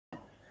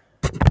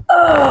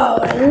Oh,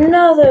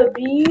 another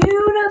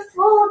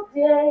beautiful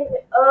day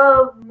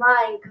of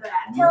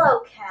Minecraft.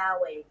 Hello,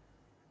 Callie.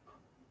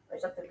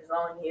 There's something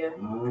wrong here.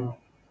 Where's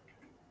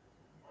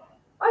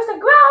the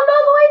ground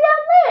all the way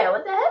down there?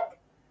 What the heck?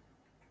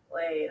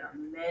 Wait a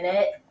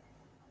minute.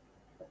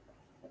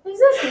 Is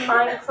this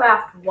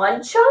Minecraft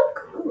one chunk?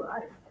 Ooh,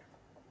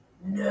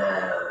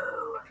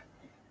 no.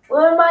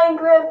 Well,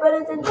 Minecraft, but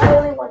it's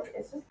entirely one.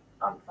 Is this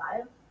on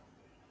fire?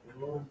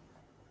 Oh,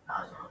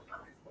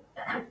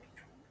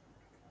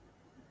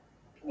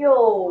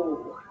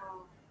 yo.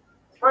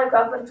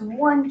 Minecraft, but it's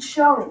one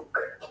chunk.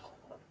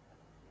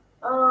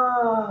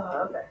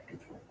 Okay.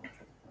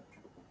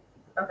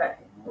 Okay.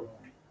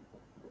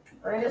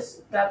 Let me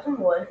just grab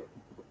some wood.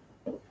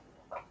 And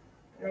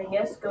I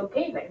guess go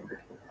caving.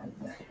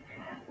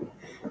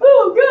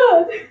 Oh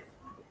god!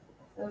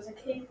 There's a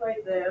cave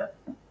right there.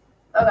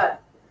 Okay.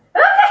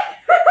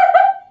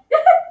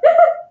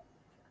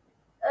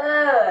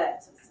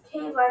 So there's a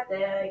cave right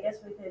there. I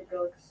guess we could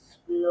go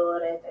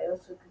explore it. I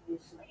also could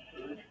use some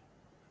food.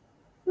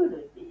 Food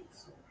would be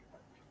useful.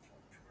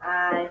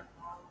 Hi.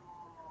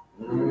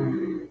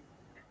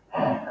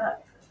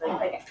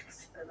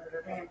 Pickaxe.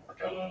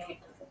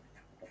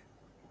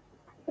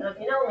 So if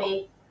you know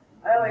me,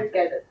 I always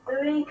get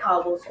 3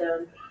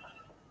 cobblestone.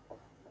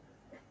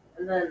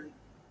 And then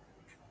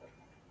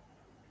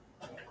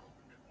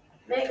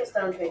make a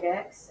stone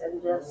pickaxe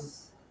and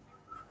just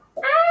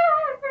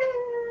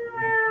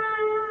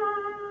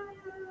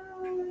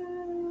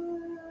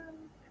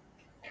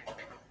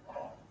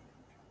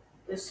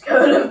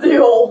discard of the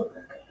old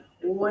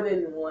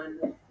wooden one.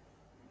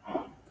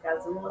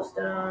 Got some more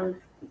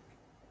stone.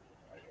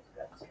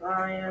 Got some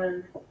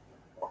iron.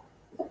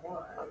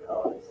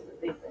 Oh, this is a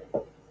big thing.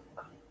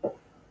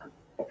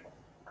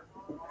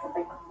 A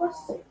big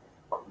question.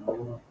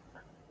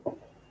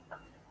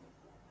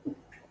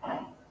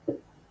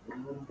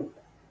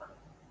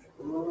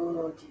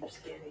 Ooh, deep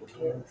skinny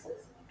kids.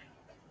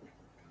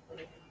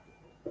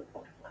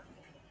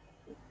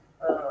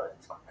 Oh,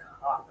 it's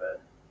copper.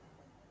 It's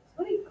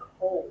pretty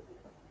cold.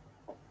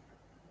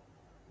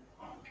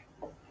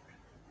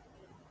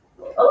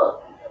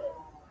 Oh!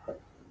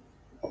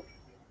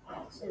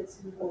 Since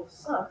the wall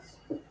sucks.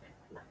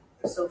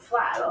 It's so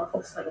flat all of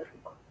a sudden.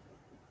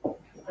 I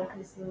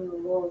can see the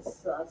wall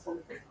sucks.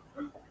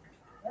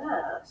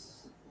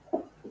 Yes.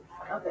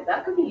 Okay,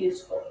 that could be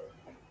useful.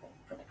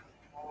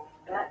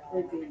 That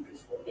could be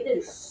useful. It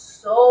is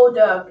so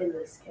dark in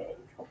this cave.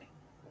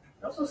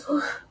 Also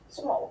so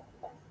small.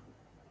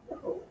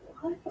 Oh,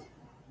 what?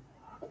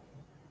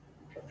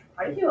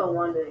 Are you a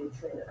wandering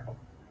trader?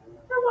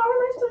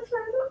 Hello, Mr.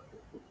 Trader?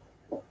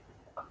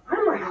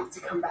 I'm gonna have to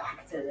come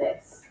back to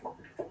this.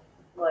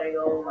 Like,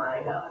 oh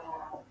my god.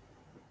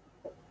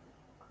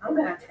 I'm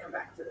gonna have to come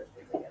back to this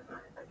because I get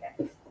mine. Okay.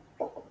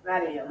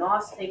 Ratty,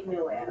 Moss, take me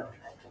away. I don't know.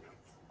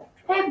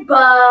 Hey,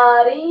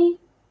 buddy!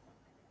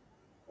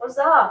 What's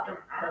up?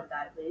 Don't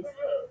die, please.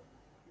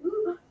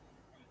 Ooh.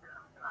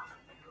 I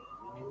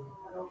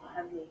don't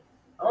have any.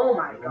 Oh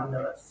my god,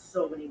 there are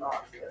so many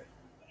mobs here.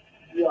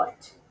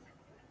 What?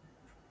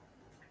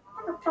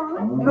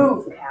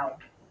 Move, cow.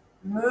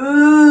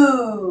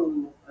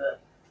 Move!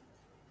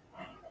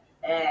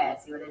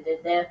 See what I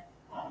did there?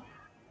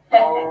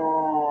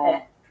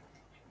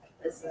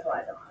 This is why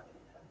I don't have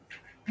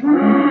any.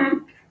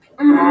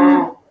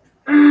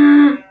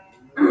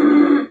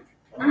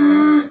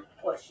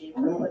 Poor sheep,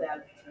 put out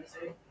its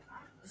misery.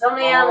 So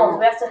many animals,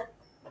 we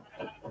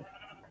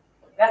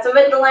have to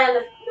rid the land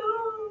of.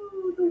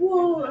 No, the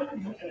wall. I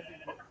can use it.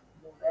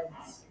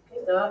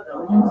 There are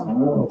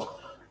villages.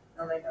 Oh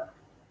my god.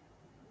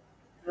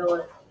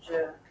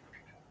 Villager.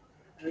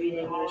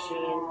 Breeding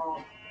machine.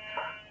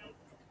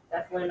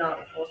 Definitely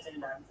not forcing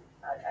them.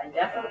 I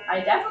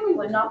definitely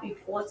would not be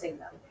forcing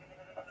them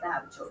to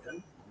have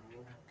children.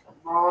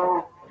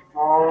 I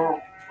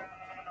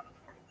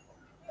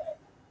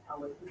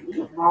would be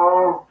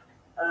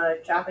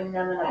chopping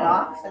them in a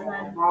box and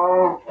then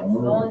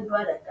throwing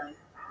bread at them.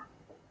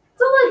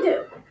 That's all I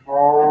do. I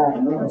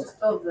just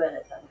throw bread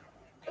at them.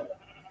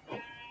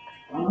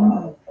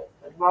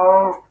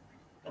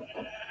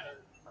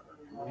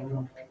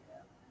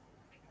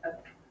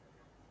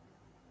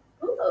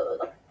 Ooh,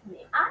 look at me,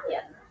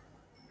 iron.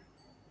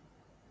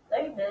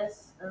 Like this,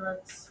 and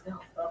let's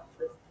fill up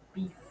with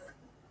beef.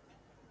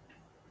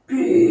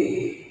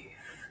 Beef!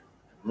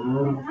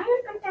 Iron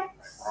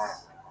pickaxe.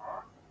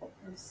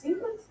 And see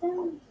what's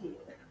down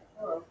here.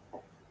 Oh,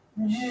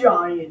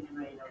 giant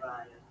rain of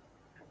iron.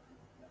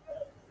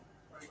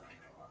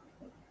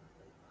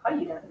 How are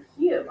you down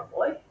here, my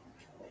boy?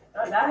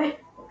 Don't die.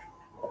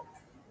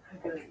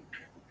 Okay.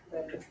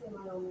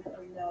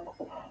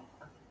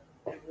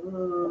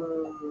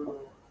 Ooh.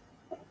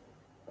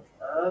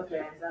 Okay,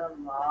 is that a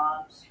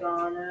mob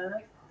spawner?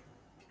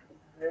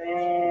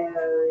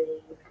 Very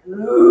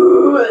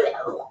cool.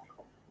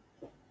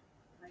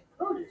 My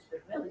throat has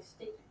been really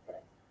sticky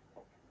today.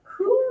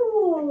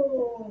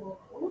 Cool.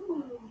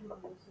 Ooh,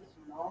 this is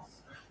moss.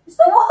 It's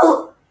the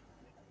wall!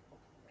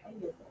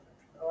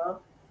 Hello?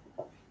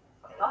 Oh,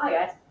 hi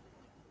guys.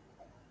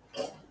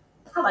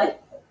 Hi Hi.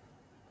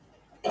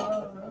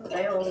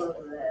 They all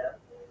over there.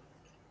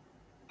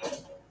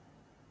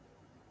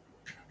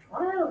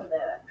 Why over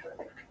there,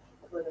 actually?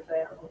 Where the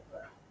bear over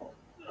there.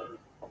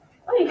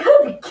 Oh, you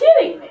gotta be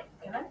kidding me!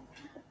 Can I? I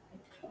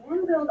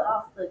can build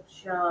off the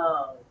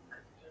junk.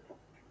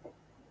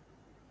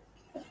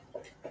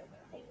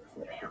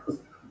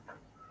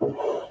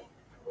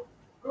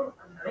 Oh,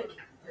 I'm making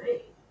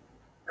hay.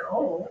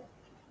 Gold.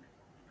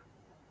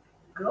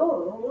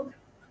 Gold.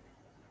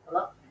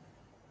 Hello.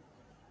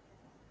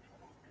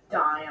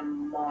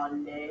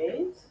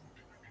 Diamondes.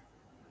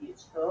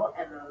 Beautiful.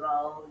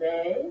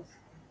 Emeraldes.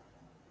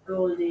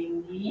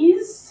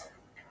 Goldingies.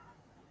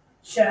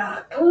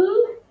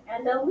 Charcoal.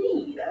 And a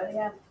lead. I already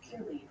have 2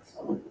 leads.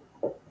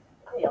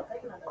 Hey, I'll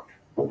take another.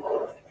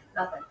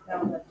 Nothing. No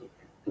one's empty.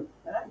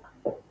 Alright.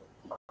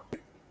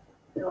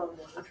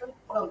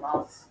 Oh,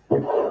 moss.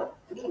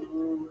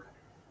 Ooh.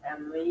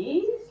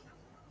 Emeralds.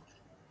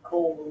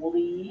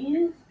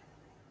 Goldies.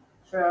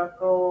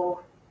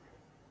 Charcoal.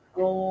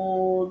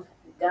 Gold.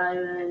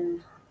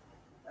 Diamond.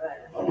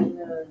 Alright,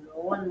 and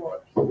one more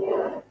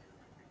here.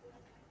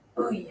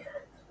 Oh yeah.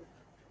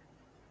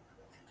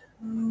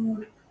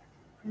 2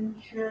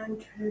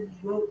 enchanted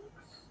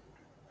books.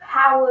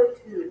 Power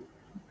 2.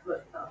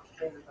 But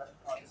favorite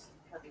parts.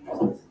 I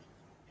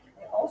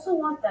also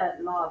want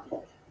that mob.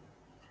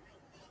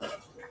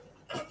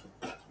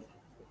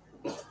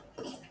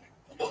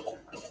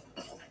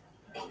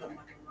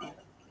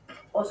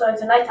 Oh, sorry,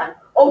 it's nighttime.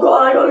 Oh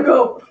god, I gotta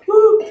go!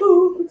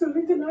 It's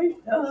only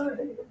nighttime.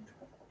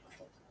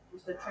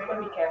 Mr.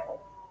 Trader, be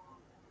careful.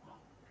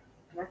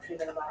 I'm actually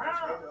gonna buy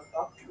this regular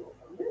box tool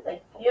from you.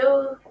 Thank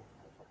you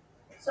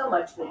so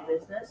much for your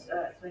business.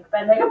 Alright, let's make a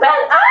bed. Make a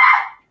bed!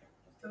 Ah!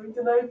 It's only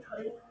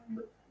nighttime.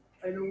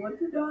 I don't want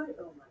to die.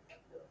 Oh my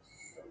god, that's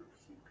so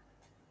cheap.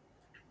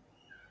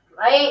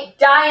 I ain't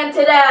dying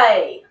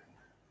today.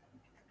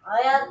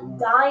 I ain't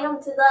dying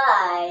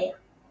today.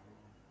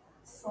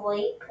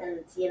 Sleep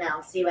and, see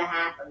what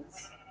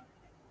happens.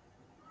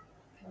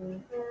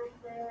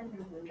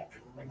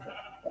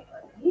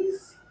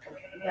 These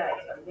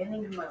guys are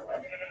getting in my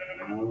way.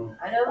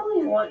 I don't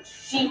really want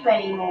sheep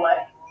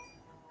anymore.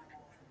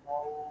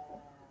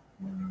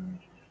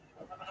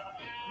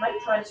 Might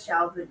try to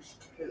salvage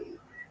 2.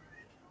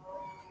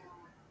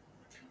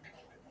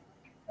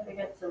 Gotta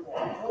get some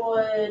more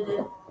wood.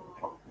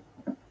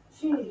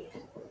 Jeez.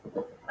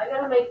 I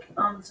gotta make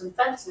some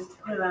fences to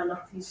put around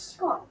all these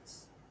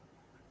spots.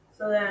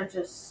 So they're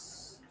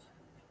just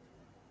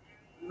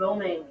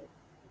roaming.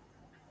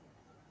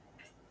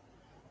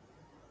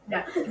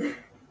 Yeah.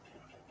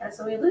 And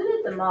so we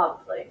looted the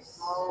mob place.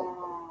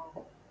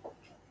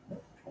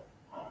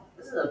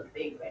 This is a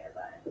big van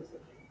biome.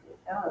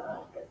 I don't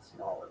know, it gets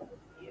smaller from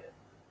here.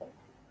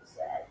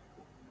 Sad.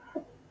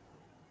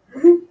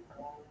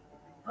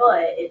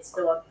 But it's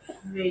still a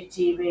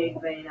pretty big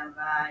vein of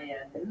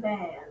iron.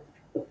 Man.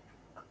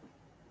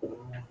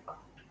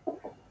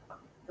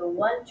 The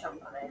one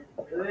chunk man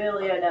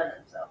really outdone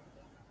himself.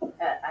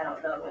 I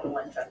don't know who the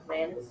one chunk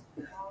man is.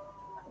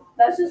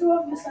 That's just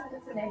what I've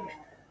decided to name it.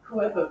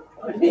 Whoever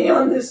put me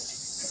on this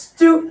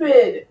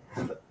stupid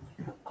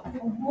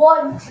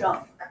one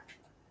chunk.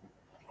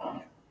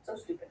 So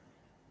stupid.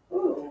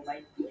 Ooh,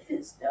 my beef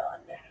is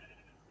done.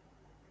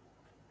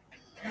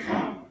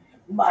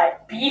 My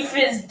beef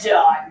is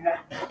done.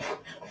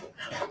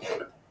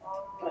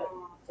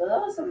 So there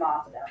was some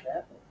moss down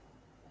there.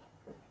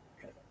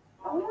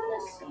 I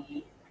want to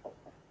see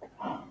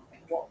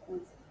what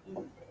was in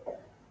there.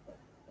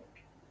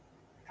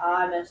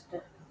 I missed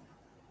it.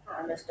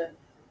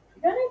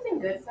 You got anything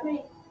good for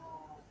me?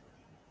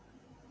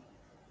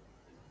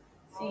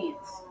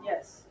 Seeds,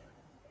 yes.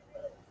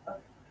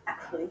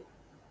 Actually.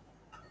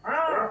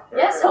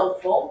 Yes,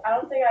 hopeful. I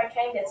don't think I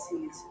can get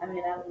seeds. I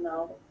mean, I don't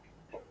know.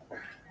 I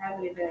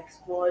haven't even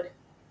explored.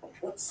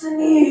 What's in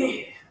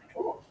here?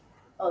 Oh,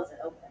 it's an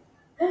opening.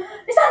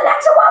 Is that an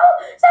axolotl?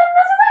 Is that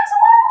another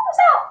axolotl? What's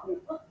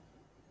that?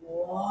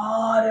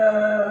 Water.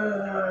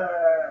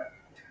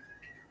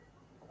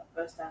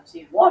 First time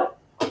seeing water.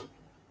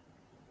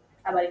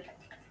 How about it?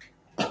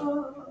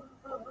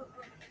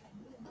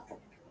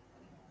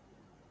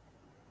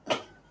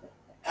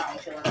 I'm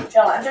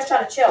chilling. I'm just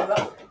trying to chill, bro.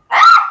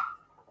 Ah!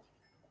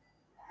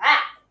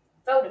 Ah!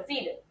 So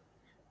defeated.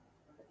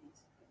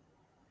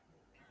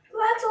 The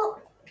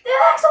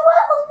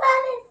axolotl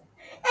planet.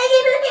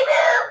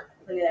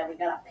 Look at that. We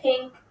got a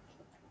pink,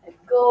 a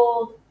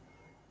gold,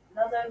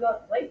 another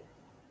gold. Wait.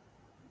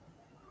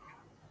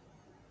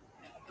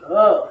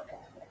 Oh.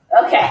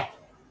 Okay.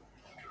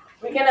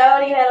 We can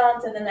already head on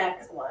to the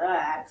next one.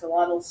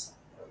 Axolotls.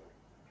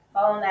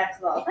 Following the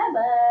axolotls. Hi,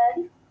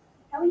 buddy.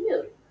 How are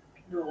you?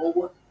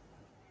 No.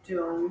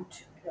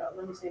 Don't. Yeah,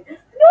 let me see.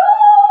 No!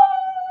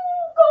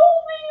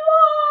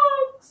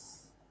 Goldilocks!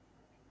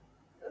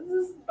 This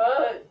is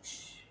bunch.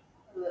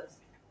 What is this?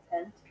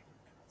 Tent?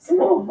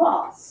 Small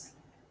moss.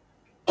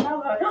 How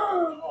about a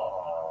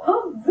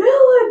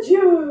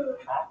villager?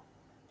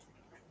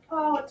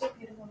 Oh, it's a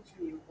beautiful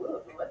tree.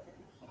 Whoa, what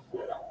the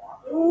hell?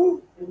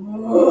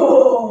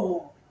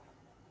 Whoa!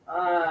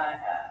 I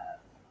have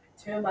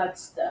Too much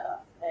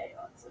stuff. Hey,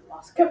 on some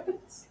moss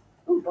carpets.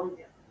 Ooh, bone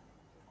meal.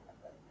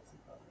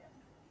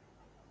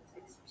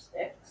 Take some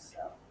sticks.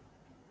 So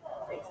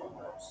take some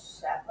more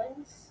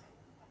saplings.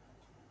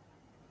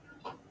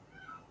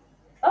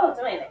 Oh, it's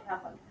amazing.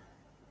 Have fun.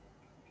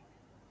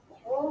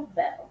 Little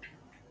bell.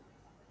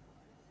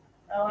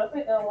 Oh, what if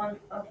we go one?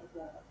 Oh,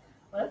 no.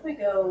 What if we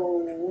go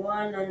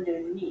one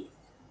underneath?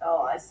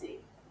 Oh, I see.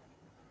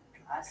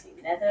 I see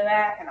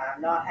netherrack, and I'm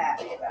not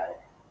happy about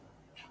it.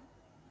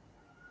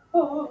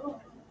 Oh.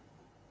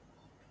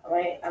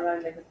 Wait, I'm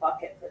gonna make a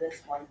bucket for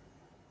this one.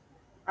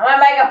 I'm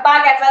gonna make a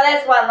bucket for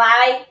this one,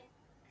 Larry.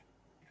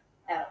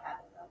 I don't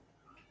know.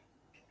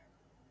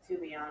 To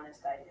be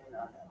honest, I do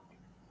not know.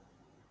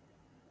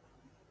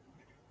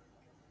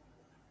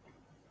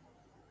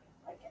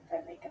 Why can't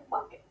I make a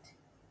bucket?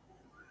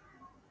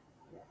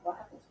 What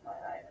happens to my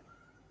item?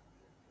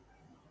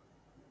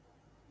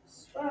 I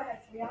swear I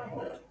have 3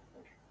 items.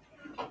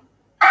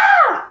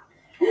 Ah!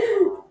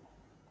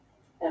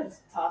 I'm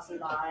just tossing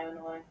the iron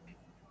away.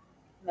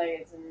 Like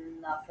it's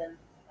nothing.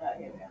 Oh,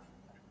 here we go.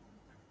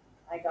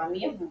 I got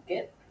me a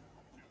bucket.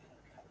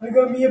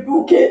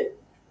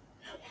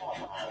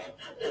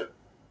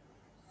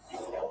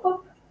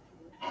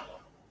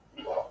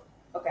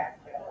 Okay.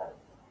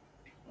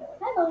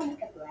 I'm going to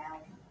make a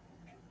brown.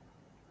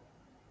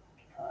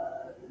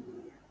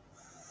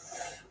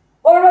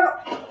 Oh no!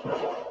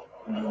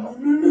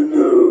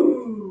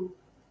 No!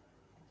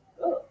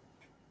 Oh.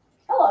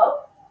 Hello.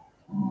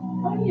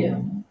 How are you?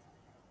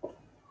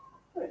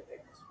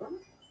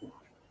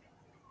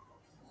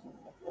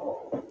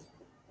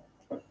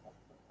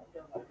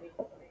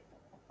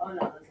 Oh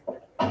no, this is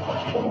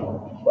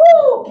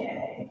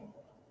okay.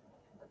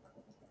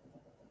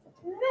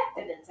 That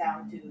didn't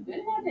sound too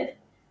good, now did it?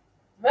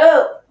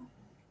 Move!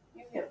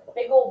 You get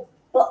big old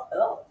butt.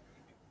 Oh.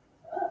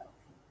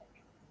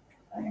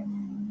 Okay.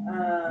 I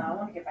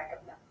want to get back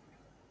up now.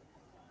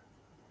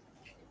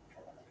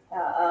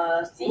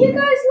 See you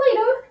guys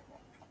later.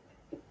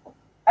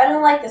 I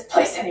don't like this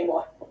place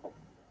anymore.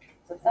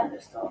 It's a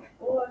thunderstorm.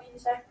 Oh, I can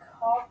use that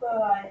copper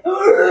eye.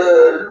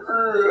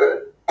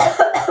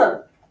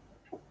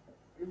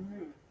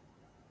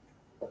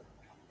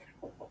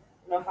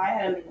 No, if I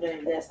hadn't been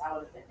doing this, I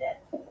would have been dead.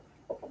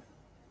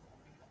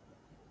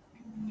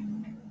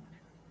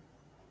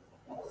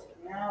 So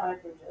now I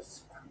can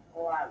just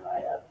climb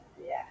right up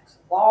the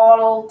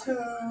axolotl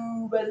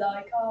tube, as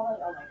I call it.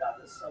 Oh my god,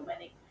 there's so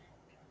many.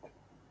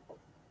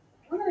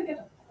 I'm gonna get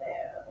up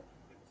there.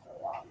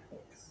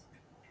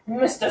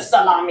 Mr.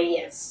 Salami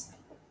is.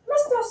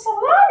 Mr.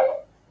 Salami!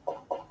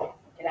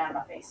 Get out of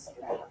my face.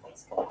 Get out of my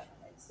face. Get out of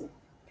my face.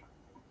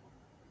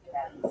 Get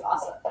out of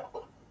Mufasa.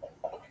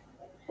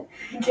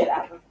 Get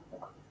out of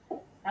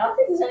I don't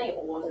think there's any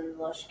ores in the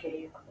Lush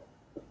Cave.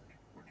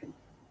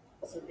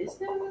 So is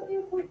there really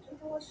a point to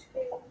the Lush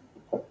Cave?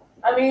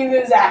 I mean,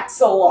 there's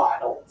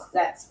axolotls.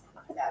 That's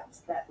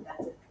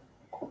it.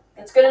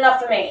 That's good enough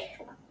for me.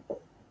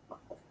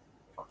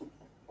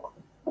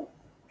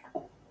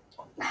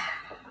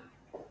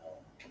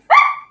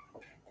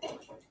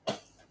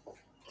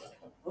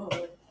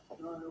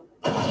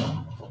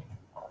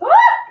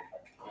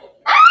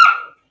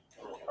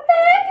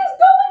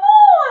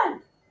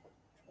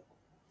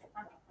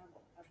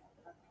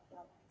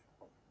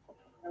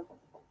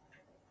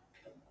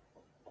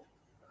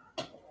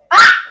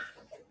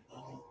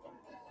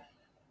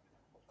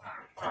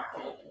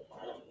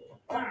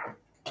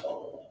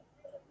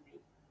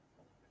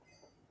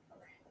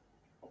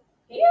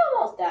 He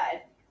almost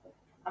died.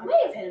 I may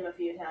have hit him a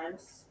few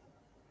times,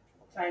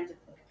 trying to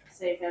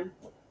save him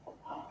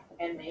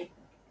and me.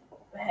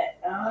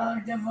 But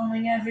they're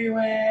foaming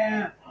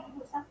everywhere.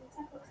 What's happening?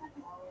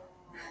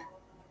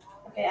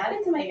 Okay, I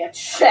need to make a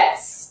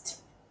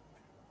chest.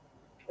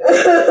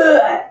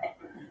 What?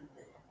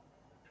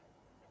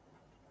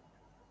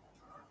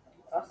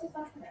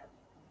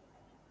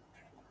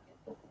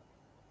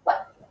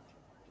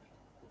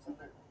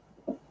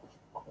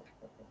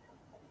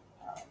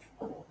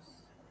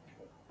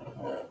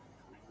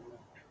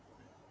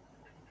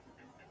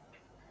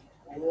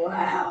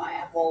 Wow, I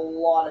have a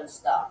lot of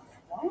stuff.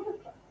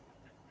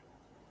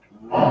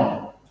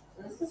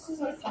 This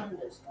is a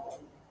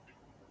thunderstorm.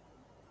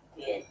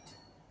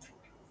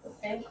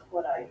 Think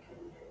what I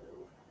can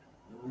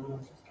do.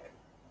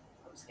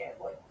 I'm scared,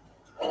 boy.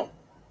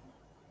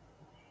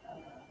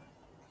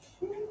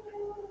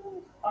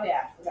 Oh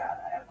yeah, I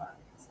forgot. I have a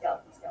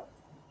skeleton.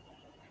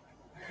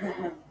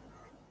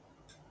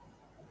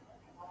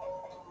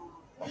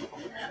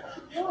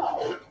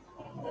 Whoa.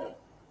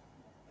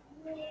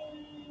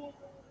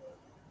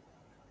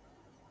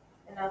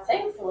 And now,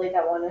 thankfully,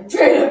 that one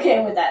trader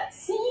came with that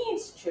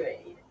seeds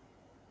trade.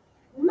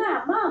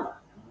 My mama.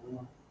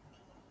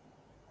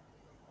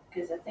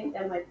 Because I think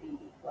that might be,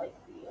 like,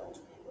 the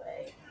only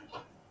way.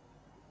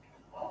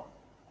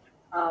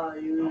 Oh,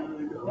 you know.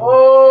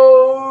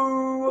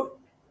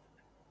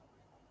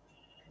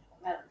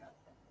 I don't know.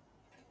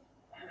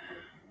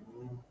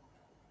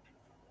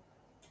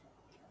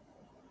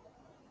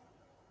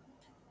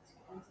 Let's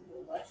go into the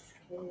Lush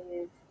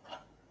Cave.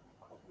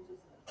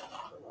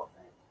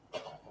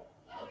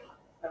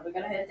 we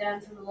gotta head down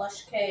to the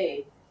lush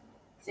cave.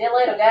 See you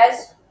later,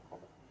 guys.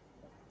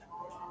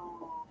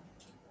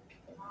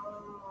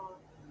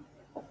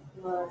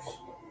 Lush.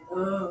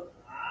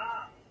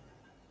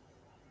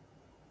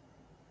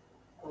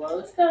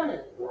 Glowstone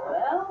as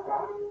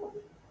well?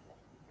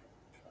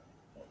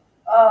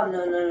 Oh,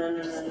 no.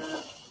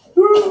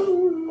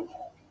 Oh.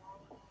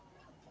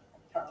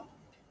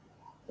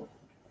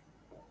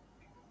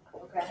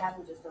 Okay, I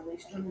haven't just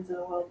unleashed them into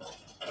the world.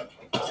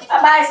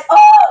 Nice! Oh!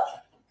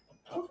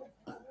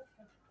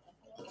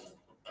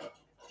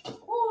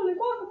 Holy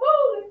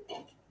guacamole!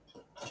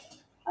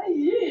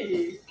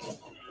 Aye.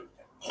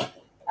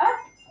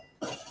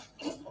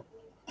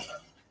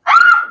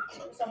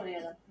 Somebody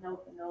in a no.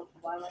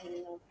 Why am I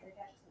hitting those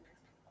pickaxes?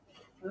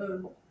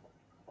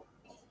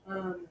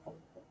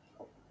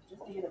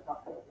 Just to get a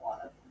bucket of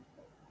water.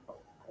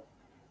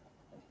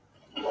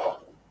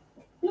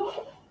 No.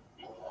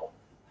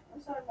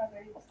 I'm sorry, my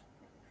baby.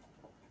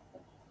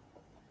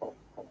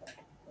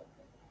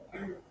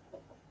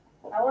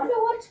 I wonder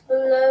what's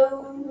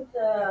below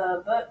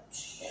the birch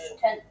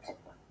tent.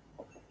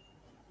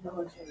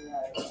 Military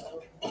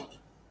rifle.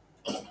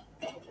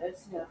 Let's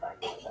see if I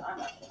can get on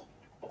it.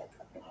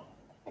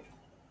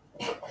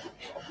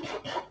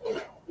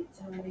 Eat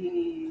some of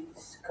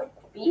these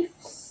cooked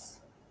beefs.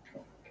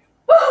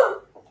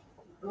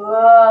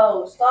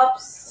 Whoa, stop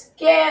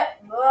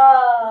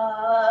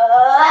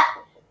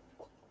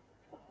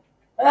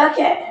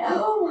Okay,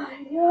 oh my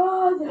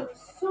god, there were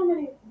so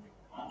many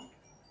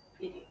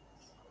idiots.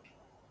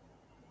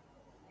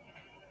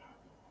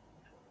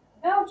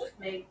 I'll just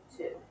make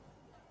 2.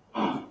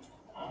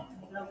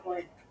 There's no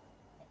point.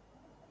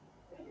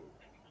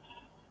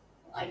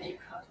 Lightning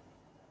rod.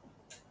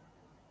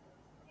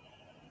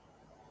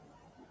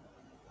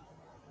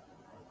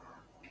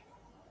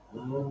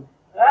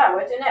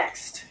 Where to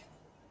next?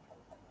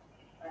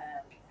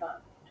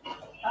 Fun.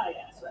 Oh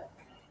yeah, sweat.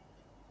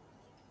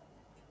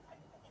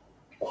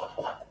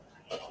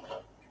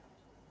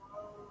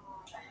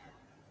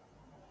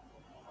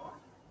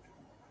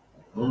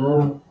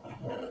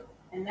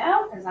 And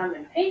now, because I'm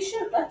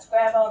impatient, let's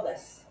grab all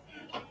this.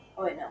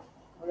 Oh wait, no.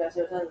 We're gonna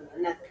see what's under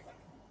the nether.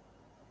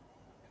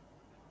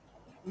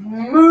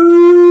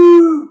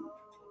 Move!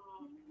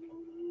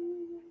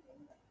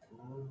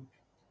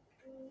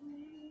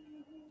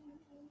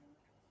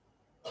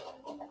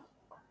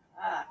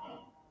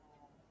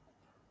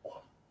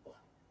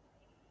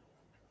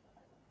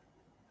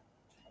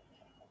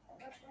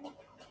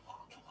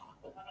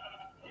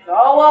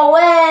 Go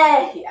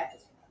away! I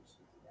just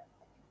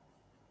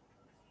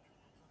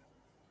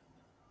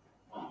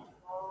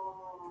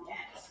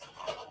yes.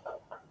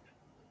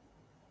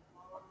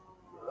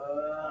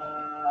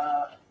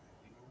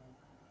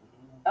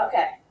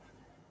 Okay.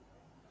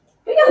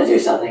 We gotta do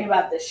something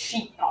about the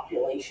sheep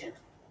population.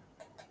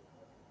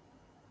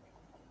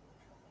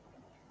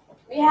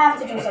 We have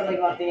to do something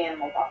about the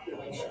animal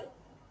population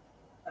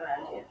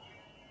around here.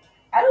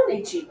 I don't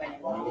need sheep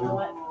anymore. You know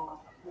what?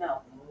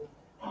 No.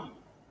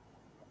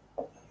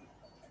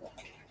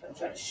 I'm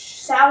trying to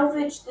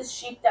salvage the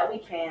sheep that we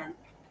can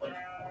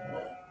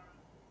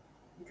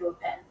into a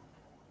pen.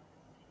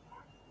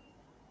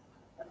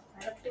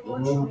 Plant a few more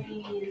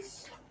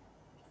trees.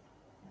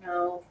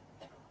 No.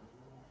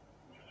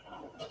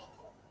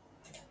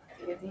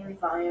 Get the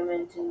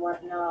environment and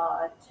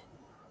whatnot.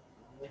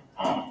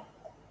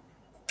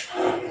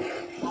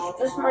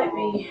 This might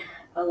be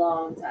a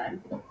long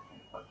time.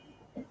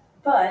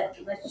 But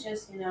let's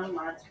just, mine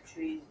some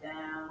trees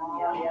down,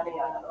 yada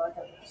yada, like I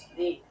was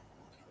saying.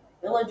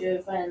 Villager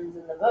friends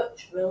in the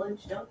Birch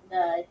Village don't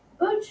die.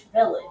 Birch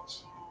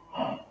Village.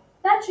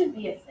 That should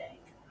be a thing.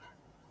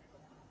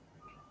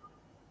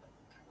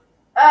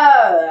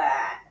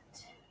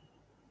 Alright.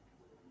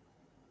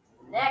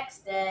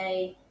 Next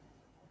day.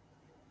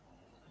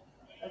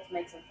 Let's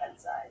make some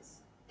fence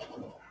size.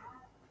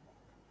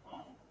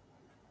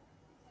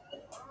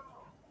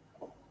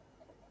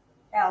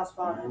 Cow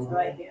spawners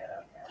right here.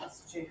 Okay,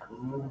 that's true.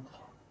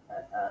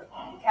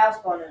 Cow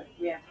spawners,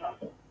 we have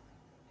problem.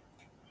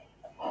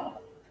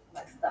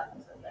 My stuff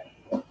is in there.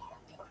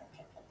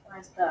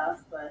 My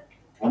stuff, but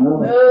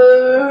move!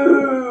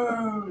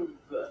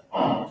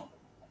 I'm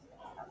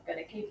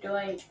gonna keep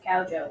doing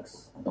cow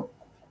jokes until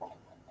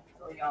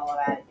y'all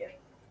are out of here.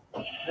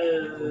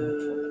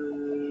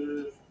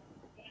 Move!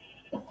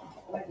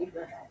 What are you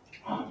doing?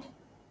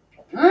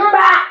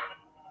 Back!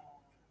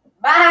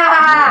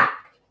 Back!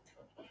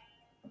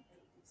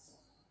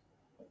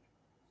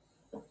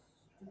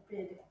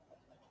 Stupid,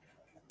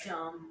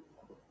 dumb,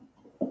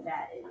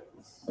 that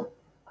is.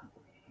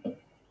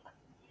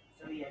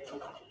 So yeah.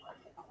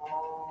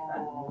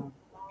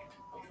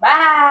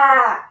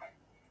 Back!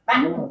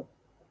 Back!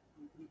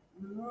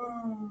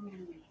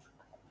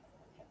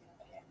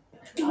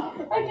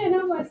 I can't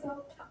help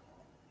myself.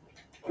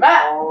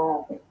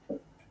 Back!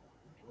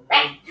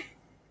 Back!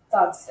 It's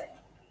all the same.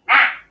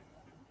 Back!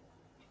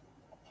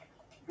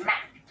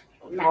 Back!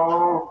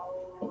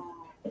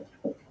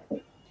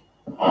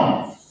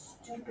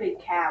 Stupid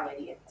cow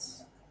idiots.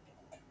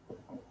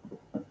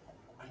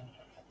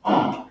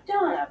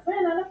 Darn, I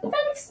ran out of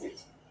fence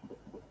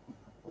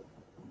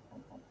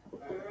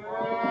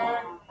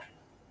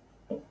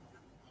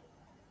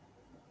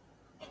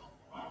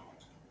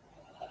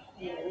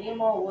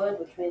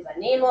which means I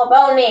need more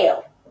bone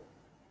meal.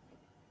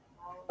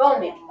 Bone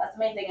meal. That's the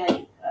main thing I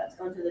need. Let's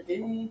go into the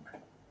deep,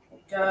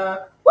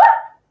 dark. What?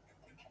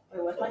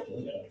 Wait, what's my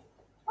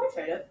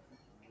trader?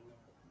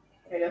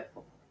 Trader,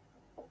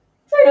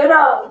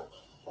 no!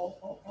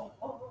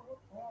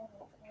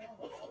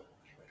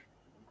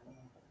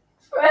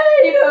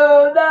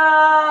 Trader,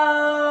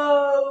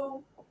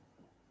 no!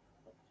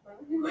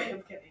 Way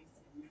of getting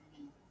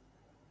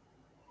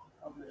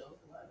a little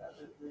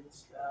other good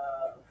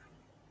stuff.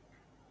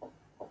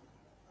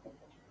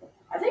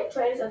 I think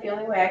traders are the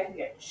only way I can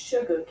get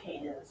sugar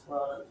cane in this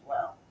world as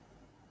well.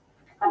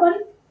 Hi,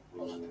 buddy.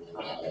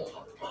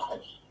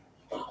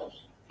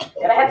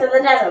 Gotta head to the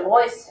nether,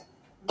 boys.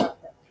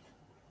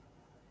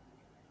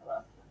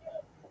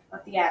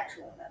 Not the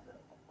actual nether.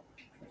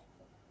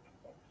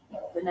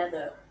 The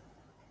nether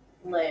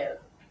layer.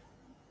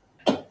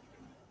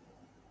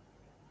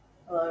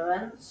 Hello,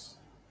 friends.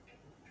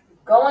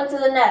 Going to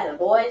the nether,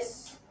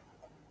 boys.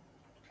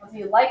 Whether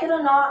you like it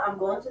or not, I'm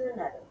going to the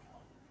nether.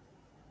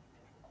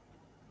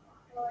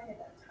 Oh, I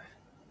that.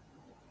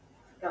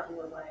 Forgotten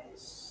where my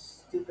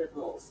stupid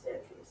little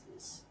staircase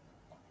is.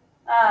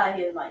 Ah,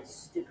 here's my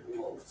stupid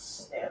little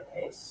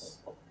staircase.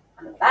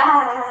 I'm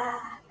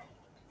back!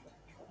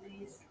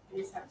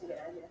 Please have to get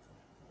out of here.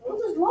 Oh,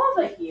 there's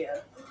lava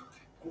here.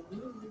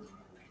 Ooh.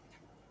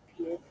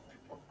 Yeah.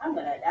 I'm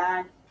gonna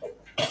die.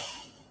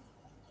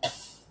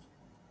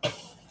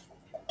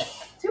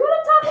 See what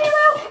I'm talking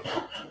about?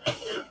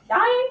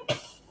 Dying?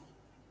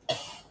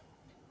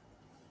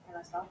 Can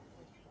I stop?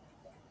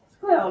 Let's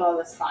clear out all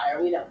this fire.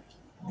 We don't.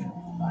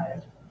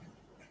 Fire.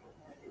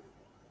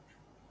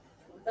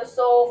 The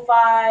soul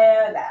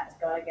fire. That's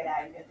gonna get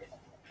out of here.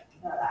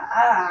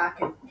 I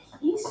can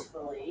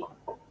peacefully.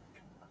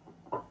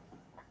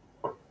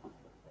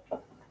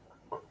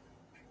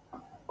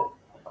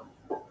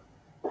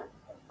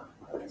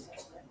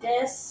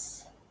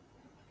 This.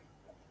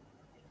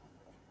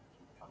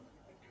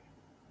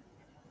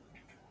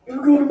 You're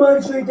gonna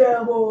mine straight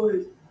down,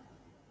 boys.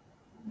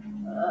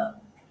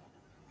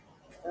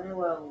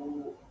 Anywhere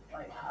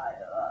like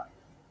higher up.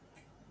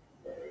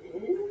 There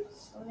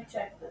is. Let me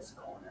check this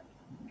corner.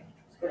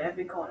 Let's go to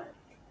every corner.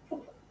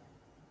 Oh,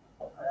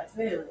 that's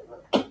really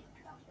good.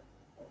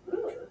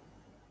 Ooh.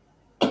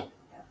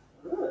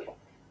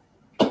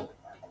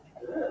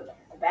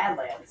 The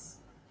Badlands.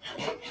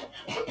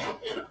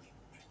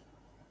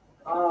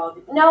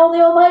 Oh, no,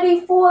 the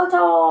almighty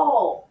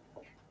Fortol!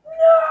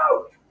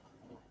 No!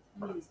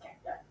 Give me these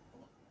cacti.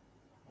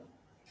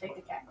 Take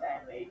the cacti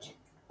and rage.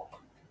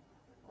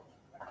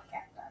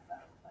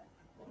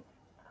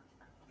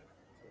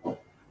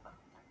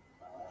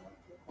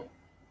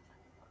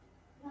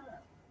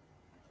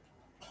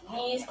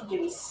 These can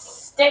give me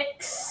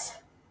sticks.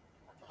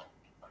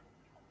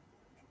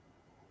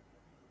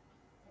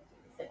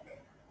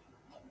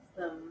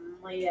 Them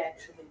might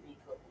actually be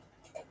gold.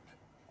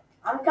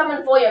 I'm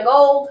coming for your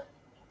gold.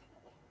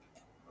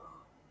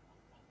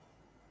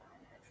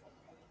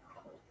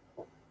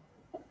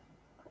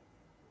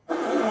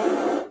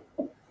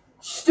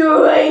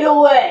 Straight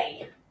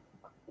away.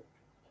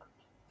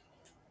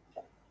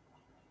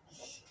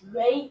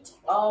 Straight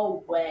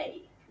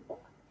away.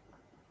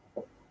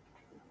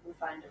 We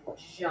find a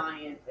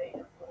giant vein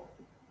of gold.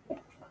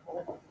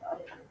 Oh,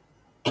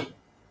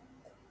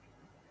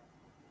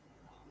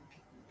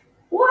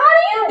 well,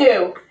 how do you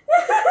do?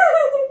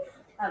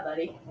 Hi,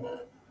 buddy.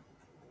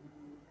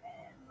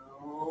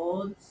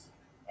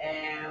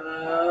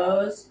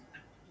 Arrows,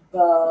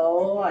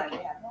 bow. I only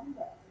have one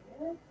bow.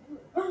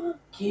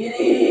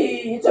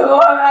 Kitty, it's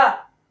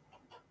Aurora.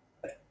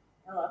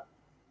 Hello.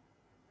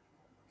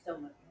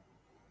 Someone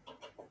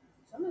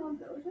on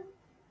villager?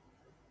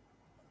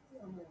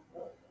 Someone on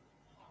villager.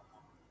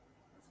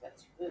 Let's get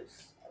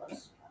boost.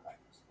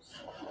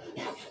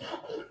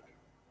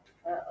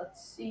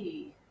 Let's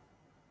see.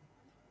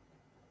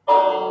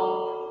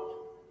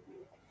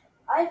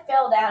 I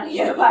fell down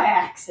here by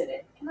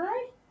accident. Can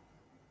I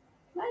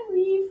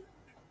leave?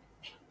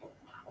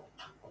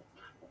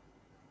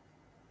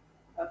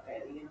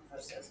 Okay, the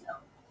universe says no.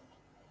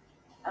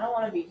 I don't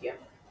want to be here.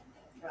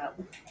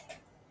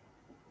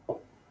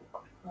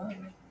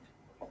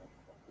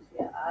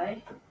 Yeah,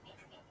 I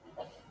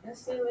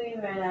instantly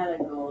ran out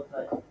of gold,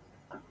 but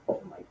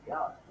oh my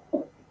god.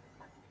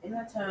 In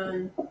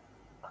return,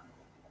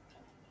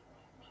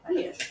 I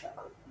need a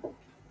shovel.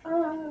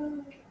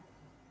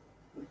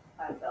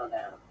 I fell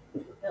down to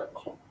a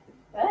village.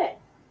 Hey!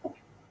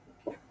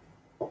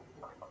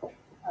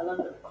 I love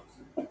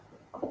villages.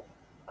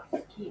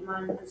 Just keep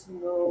mining for some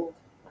gold.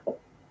 Oh,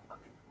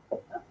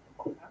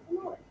 not the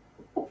way.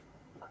 Where's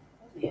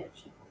the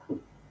edge?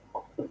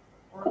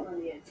 Walk on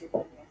the edge, see if I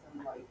can get some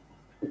light.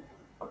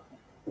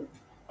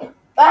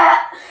 Ah!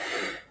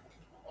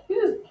 You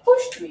just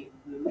pushed me,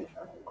 dude.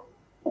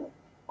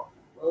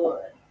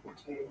 Lord,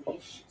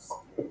 delicious,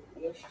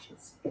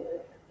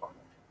 good.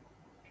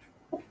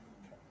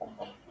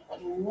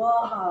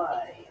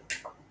 Why?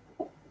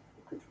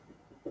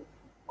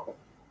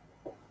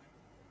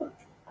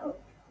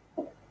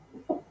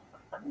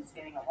 I'm just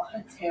getting a lot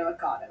of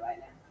terracotta right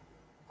now.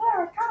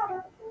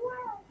 Terracotta!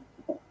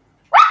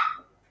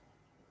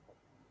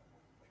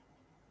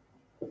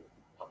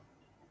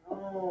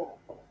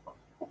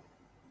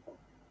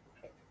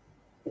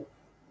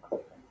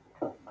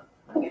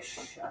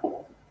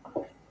 shovel.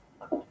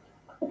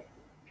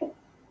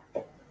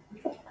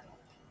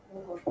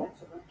 We'll go back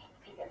to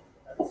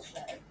the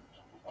shed.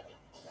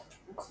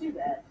 Let's do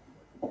that.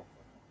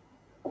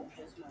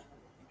 Just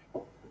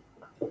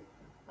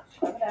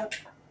shove it out.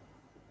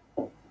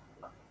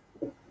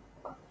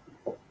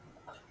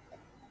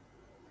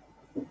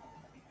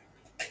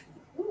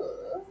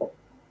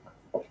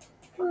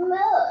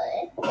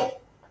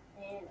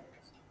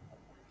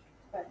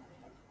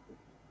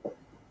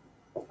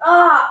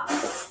 Ah!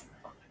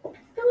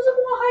 There was a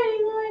ball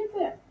hiding right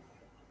there.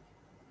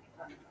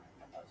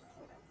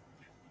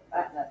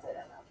 That's it.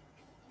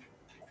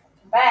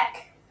 I'm back.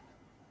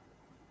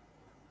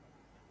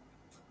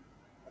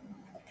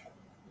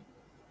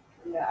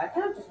 Yeah, I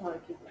kind of just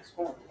want to keep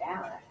exploring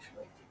down,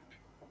 actually.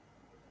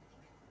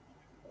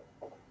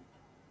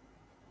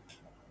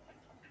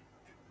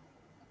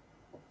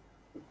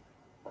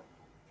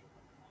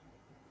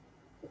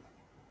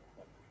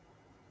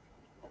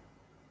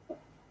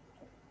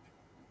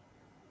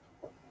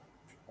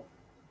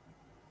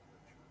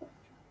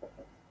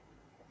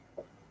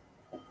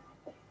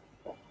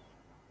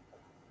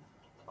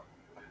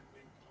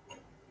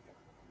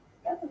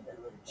 Got the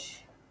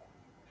village.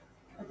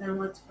 But then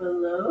what's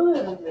below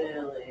the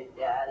village?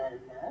 I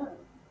don't know.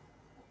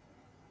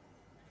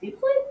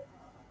 Deeply?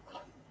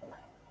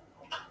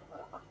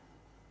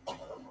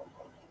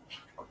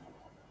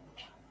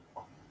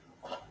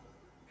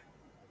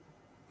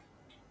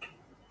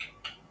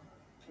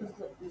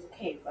 There's a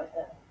cave right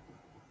there.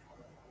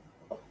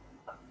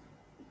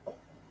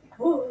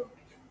 Whoa.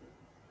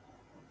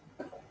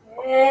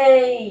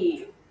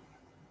 Hey!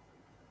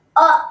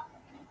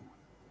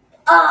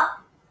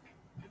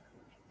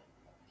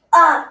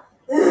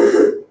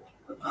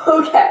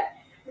 Okay.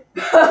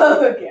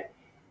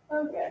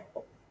 Okay.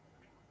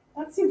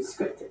 That seems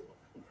scripted.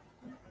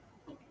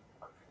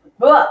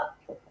 But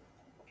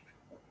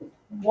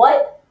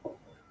what?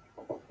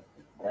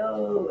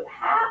 No,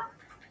 how?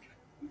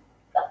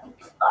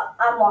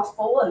 I'm lost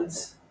for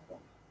words.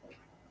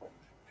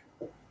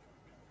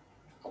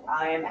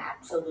 I am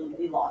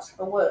absolutely lost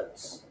for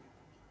words.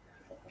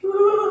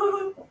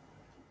 And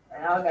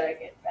now I gotta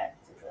get back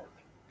to the.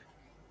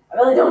 I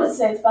really don't want to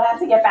say this, but I have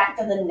to get back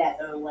to the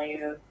nether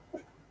layer.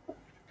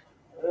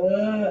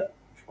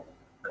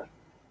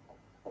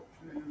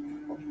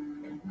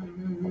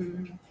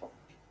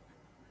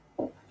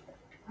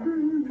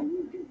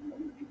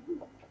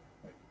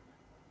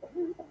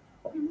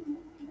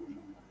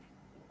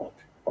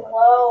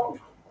 Hello,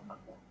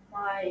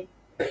 my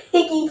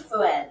piggy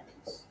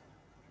friends.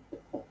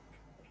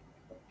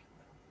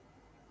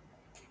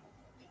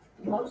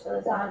 Most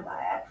of the time,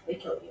 I actually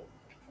kill you.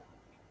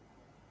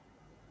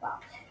 Wow.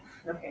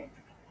 Okay.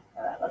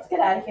 Alright, let's get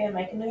out of here and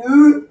make a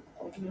new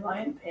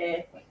iron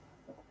pick.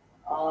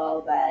 All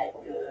that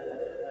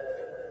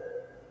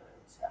good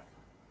stuff.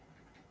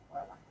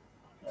 Where am I?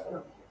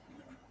 Oh.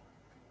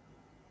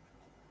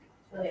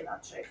 It's really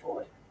not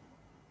straightforward.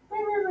 I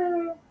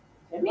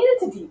made it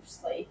to deep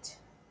slate.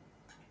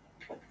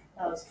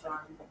 That was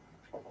fun.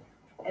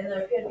 And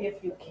there appear to be a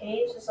few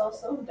caves. There's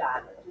also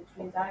diamonds, which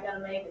means I gotta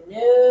make a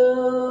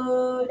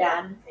new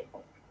diamond pick.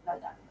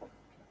 Not diamond.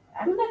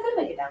 I mean, I could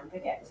make a diamond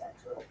pickaxe,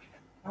 actually.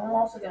 I'm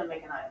also gonna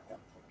make an iron pick.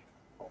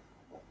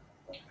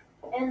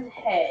 And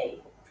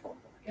hey,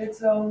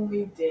 it's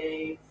only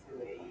day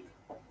 3.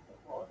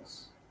 Well,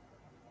 it's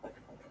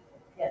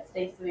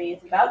day 3.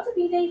 It's about to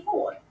be day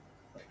 4.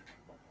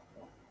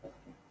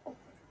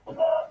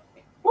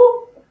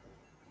 Woo!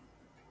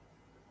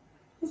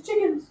 There's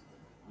chickens!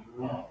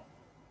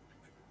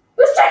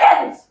 There's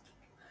chickens!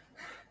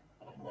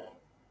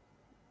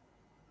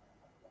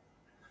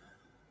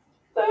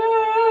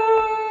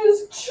 There's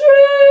chickens!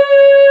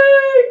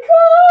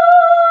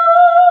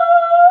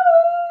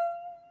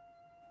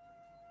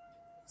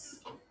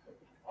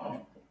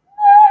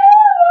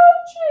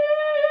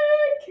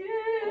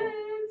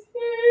 Chickens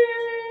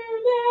here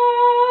now.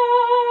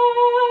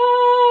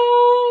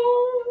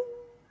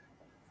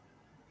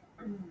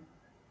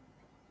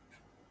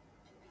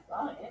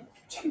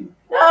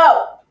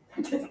 No!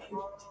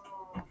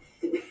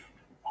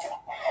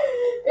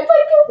 If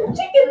I kill the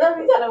chicken, that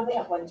means I only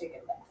have 1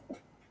 chicken left.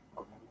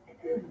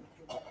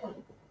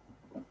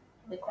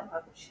 They come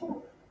have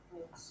children.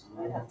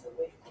 I'd have to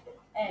wait to get an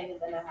egg,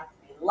 and then I have to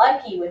be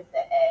lucky with the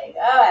egg.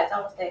 Alright, it's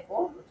almost day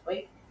 4. Let's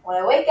wait. When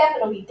I wake up,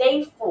 it'll be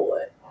day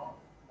 4.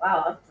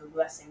 Wow, that's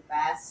progressing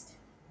fast.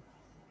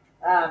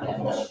 I'm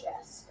in a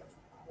chest. Of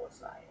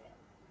course I am.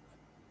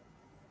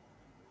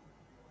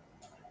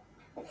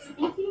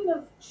 Speaking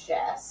of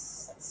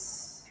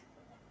chests,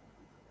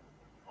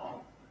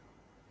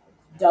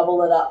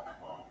 double it up.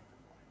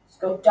 Let's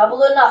go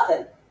double or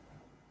nothing.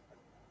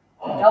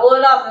 Double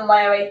or nothing,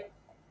 Larry.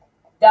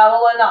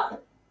 Double or nothing.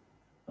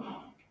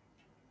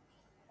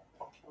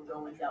 We're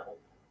going double.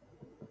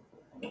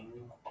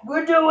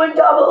 We're doing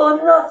double or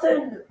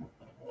nothing.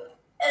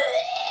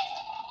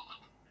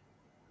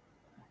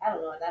 I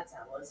don't know what that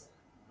sound was.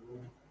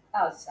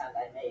 That was the sound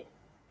I made.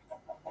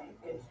 Could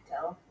you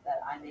tell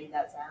that I made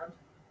that sound?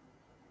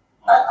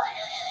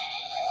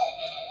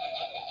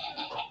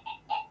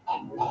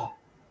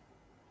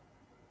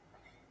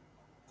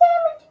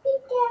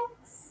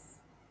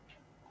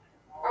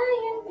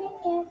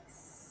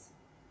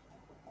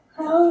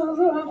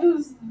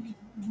 This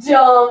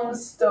dumb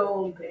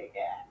stone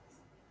pickaxe.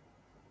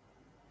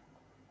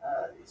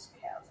 These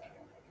cows are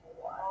gonna make a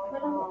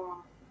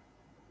while.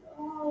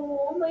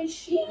 Oh, my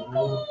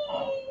sheepies.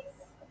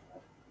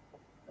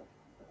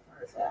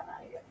 Where's that?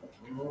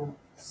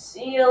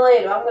 See you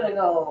later. I'm gonna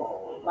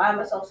go buy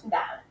myself some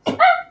diamonds.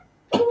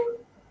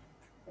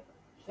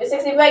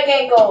 360 break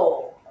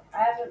ankle.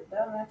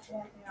 Don't actually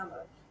have any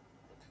armor.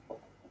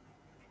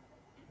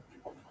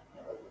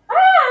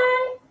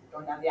 Hi!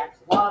 Going down the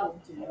axolotl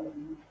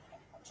too.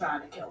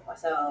 Trying to kill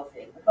myself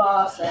in the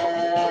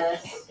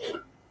process.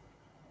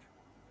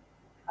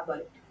 How about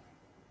it?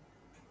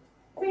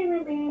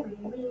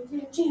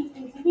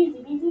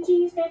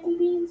 Cheese, fancy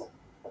beans.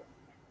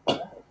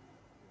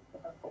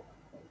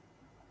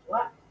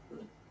 What?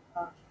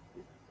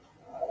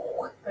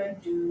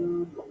 Good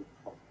dude.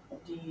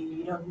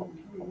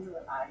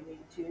 I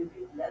need to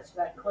be less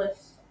reckless.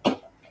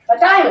 But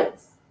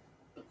diamonds!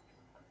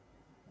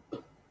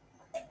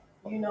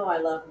 You know I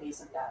love me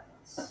some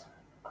diamonds.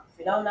 If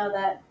you don't know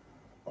that,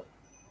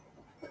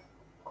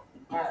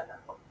 I don't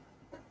know.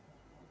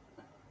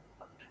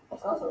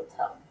 It's also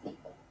tough.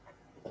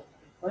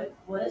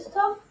 What is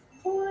tough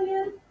for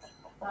again?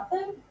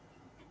 Nothing?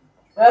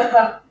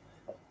 The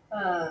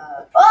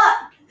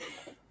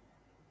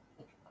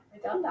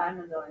dumb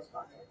diamonds always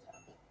spawn here tough.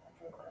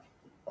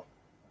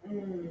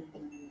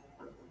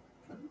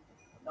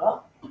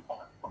 No.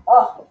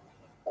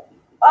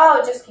 Oh,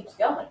 it just keeps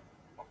going.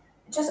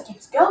 It just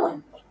keeps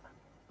going.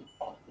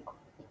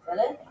 Is that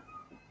it?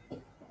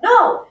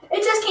 No!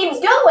 It just keeps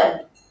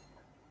going!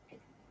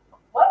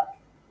 What?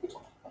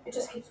 It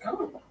just keeps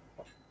going.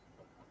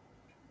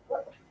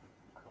 What?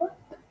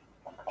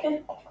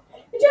 It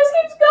just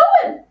keeps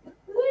going!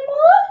 Is there any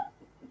more?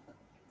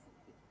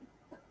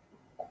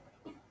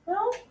 No?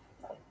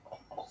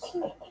 Just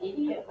an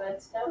idiot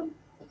redstone.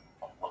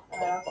 I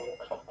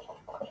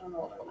don't know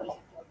what I'm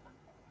using for.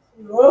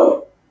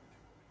 Whoa!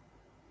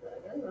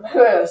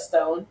 A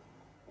stone.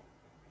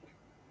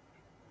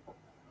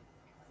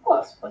 Of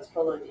course, what's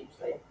below deep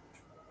sleep?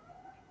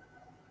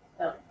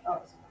 No.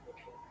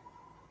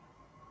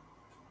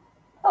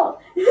 Oh.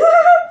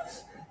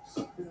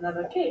 There's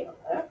another cave up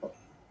there.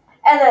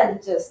 And then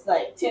just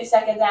like 2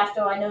 seconds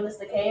after I noticed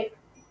the cave.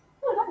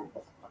 Oh,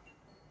 nice.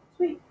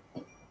 Sweet.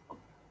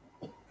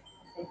 I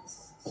think this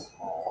is a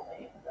small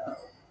thing though.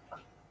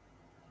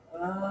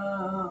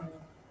 Oh.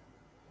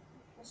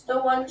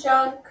 Still one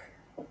chunk.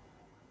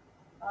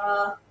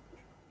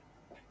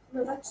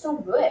 No, that's still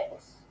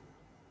bricks.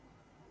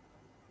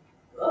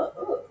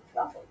 Oh,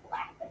 lots of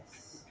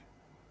lapis.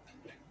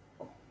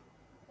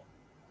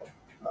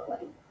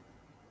 Lovely.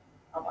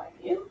 How about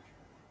you?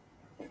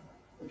 I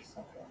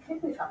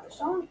think we found the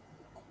stone.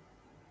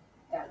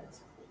 Yeah,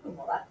 there's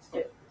more lapis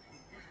too.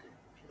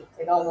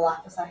 Take all the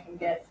lapis I can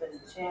get for the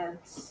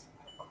chance.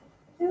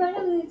 Because I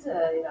really need to,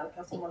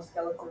 kill some more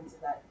skeletons in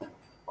that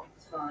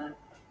spawn.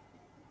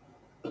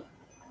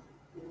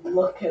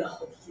 Look at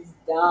all these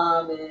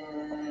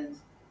diamonds.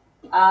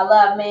 I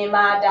love me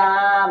my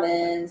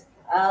diamonds.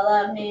 I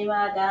love me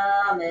my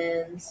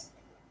diamonds.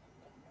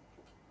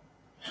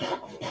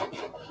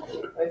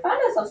 We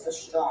find ourselves a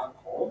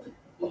stronghold.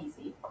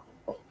 Easy.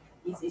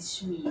 Easy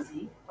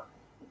schmeezy.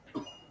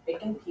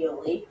 Big and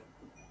peely.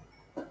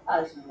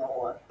 As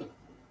more. I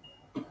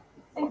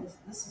think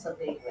this is a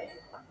big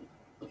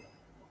ring.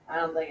 I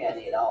don't think I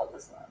need all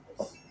this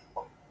lapis.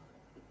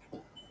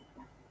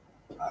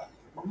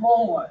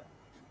 More.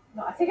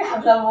 No, I think I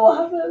have level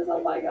 11.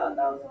 Oh my god,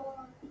 that was a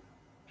lot.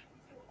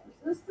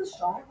 Is this the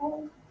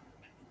stronghold?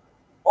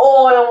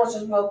 Oh, I almost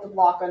just broke the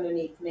block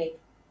underneath me.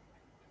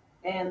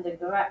 And the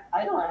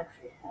I don't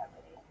actually have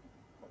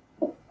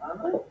any.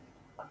 Am I?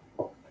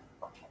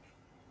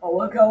 Oh,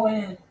 we're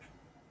going in.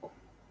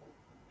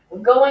 We're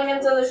going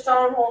into the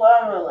stronghold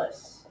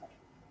armorless.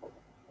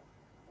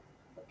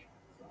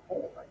 There's a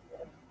hole right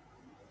there.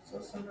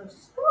 So someone's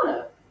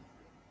spawner.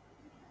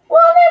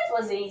 Well, this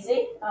was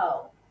easy.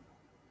 Oh,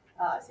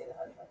 I see the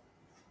husband.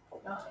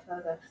 No, that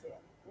was actually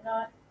it. You know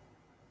what?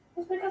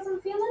 Just because I'm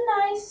feeling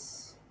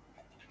nice.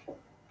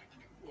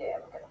 Yeah,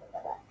 we're gonna put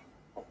that back.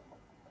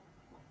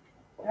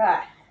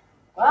 Alright.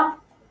 Well,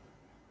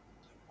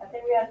 I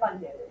think we had fun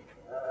here.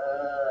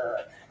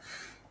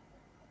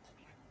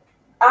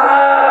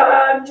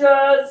 I'm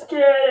just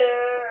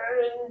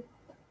kidding.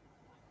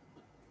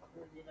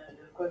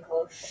 Do a quick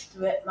little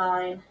strip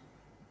mine.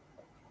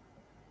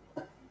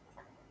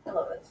 I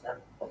love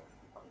redstone.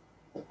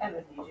 I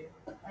never need you.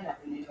 I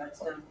never need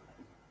redstone.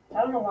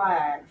 I don't know why I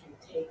actually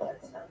take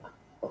redstone.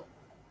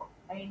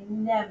 I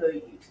never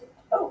use it.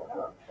 Oh,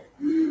 hello.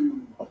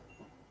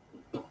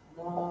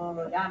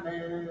 More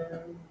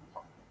diamonds.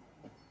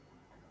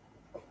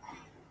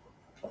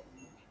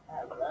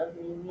 I love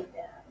me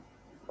down.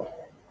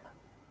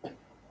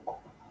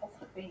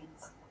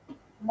 Veins.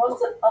 A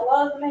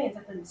lot of the veins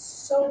have been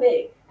so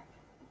big.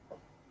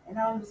 And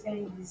now I'm just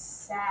getting these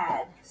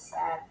sad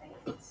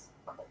veins.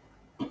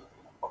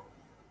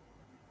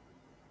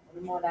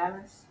 Any more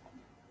diamonds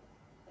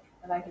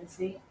that I can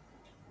see?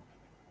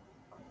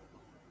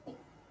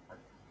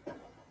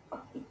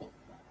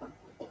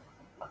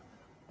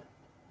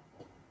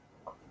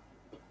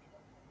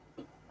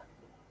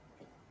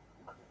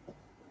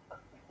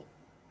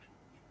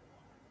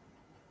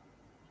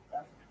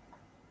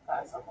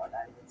 got some more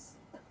diamonds.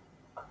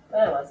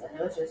 But it wasn't.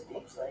 It was just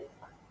deep slate.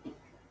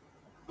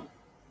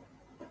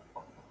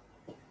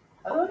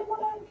 Are there any more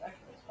diamonds?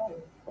 Actually, it's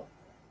probably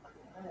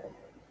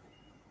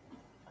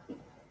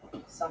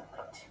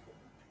sunlight.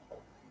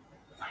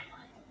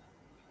 Finally.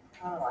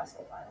 I don't know why I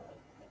said finally.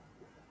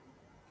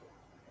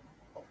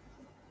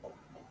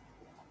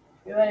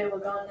 You ready? We're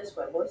going this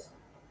way, boys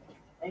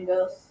and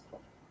girls,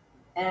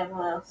 and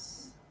everyone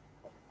else.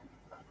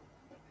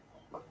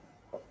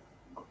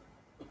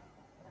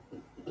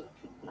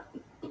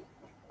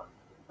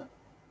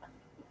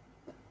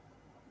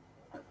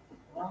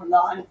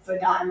 Line for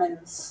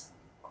diamonds.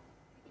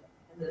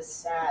 And this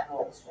sad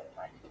old strip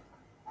might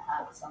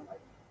have sunlight.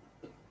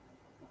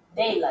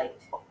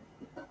 Daylight.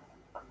 At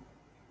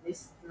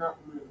least not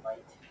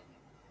moonlight.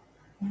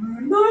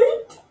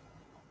 Moonlight?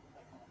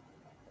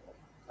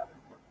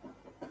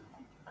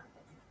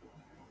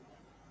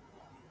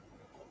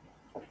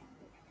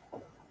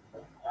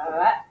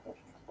 Alright.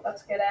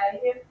 Let's get out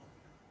of here.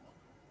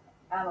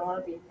 I don't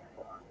want to be here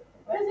anymore.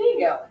 Where's he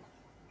going?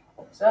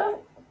 Sir?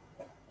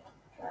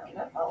 I'm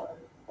gonna follow him.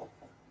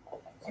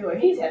 See where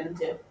he's heading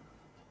to.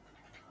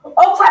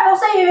 Oh crap, I'll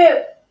save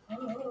you!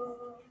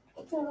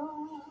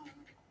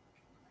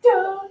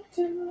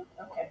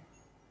 Okay.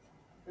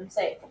 I'm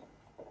safe.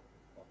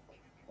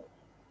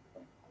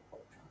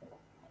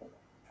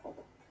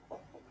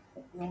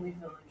 The only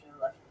villager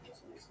left in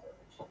this new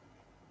village.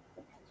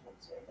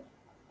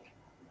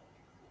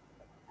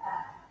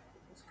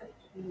 It's good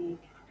to be...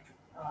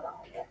 Oh, no,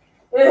 yeah.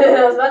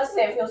 I was about to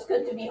say, it feels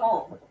good to be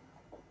home.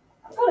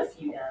 I've got a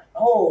few down.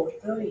 Oh,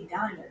 30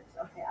 diamonds.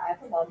 Okay, I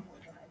have a lot more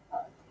than I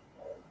thought.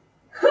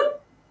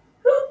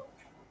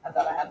 I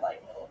thought I had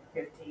like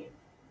 15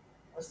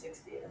 or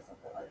 16 or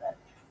something like that.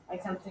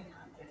 Like something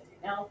on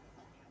 15. No.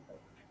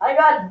 I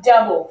got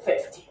double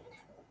 15.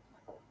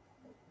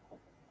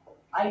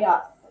 I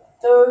got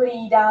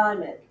 30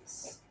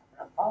 diamonds.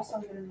 I'm also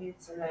going to need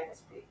some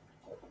XP.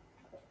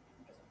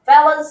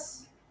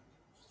 Fellas,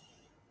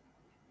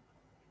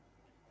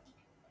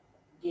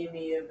 give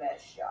me your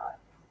best shot.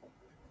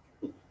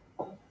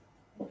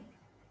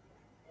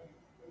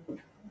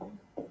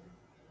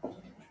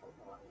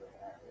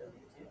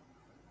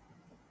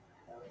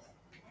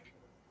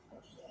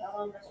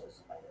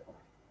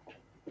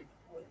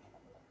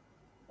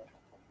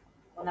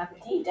 Bon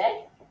appetit,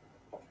 eh?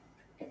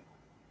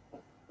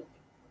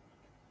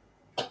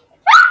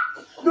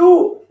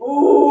 No!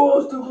 Oh,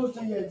 it's too close to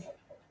the edge.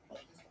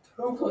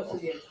 Too close to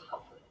the edge.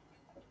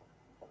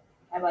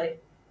 Hi, buddy.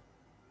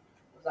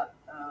 What's up?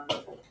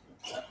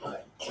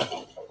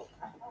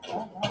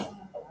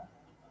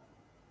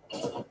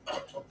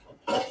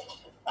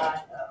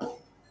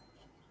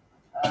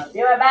 Be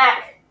right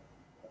back.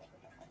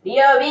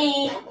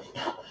 B.O.B.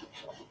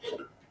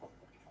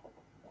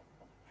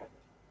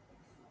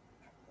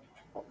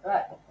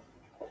 Right.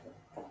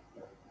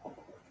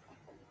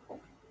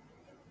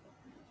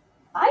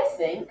 I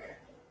think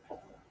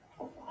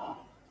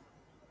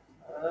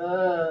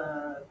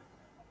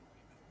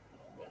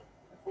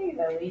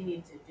that we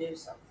need to do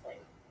something.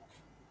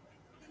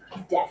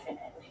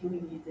 Definitely, we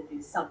need to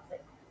do something.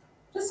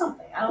 Just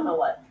something. I don't know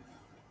what,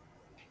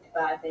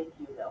 but I think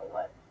you know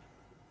what.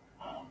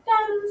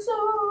 Diamond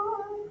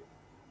sword,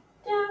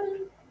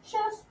 diamond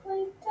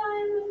chestplate,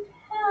 diamond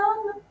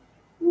helmet,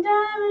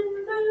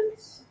 diamond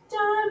boots,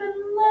 diamond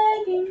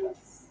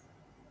leggings.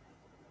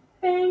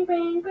 Bang,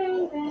 bang,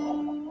 bang,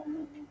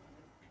 bang.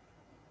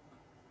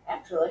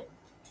 Actually,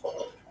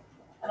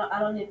 I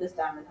don't need this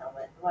diamond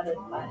helmet. Why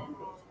didn't mine in me?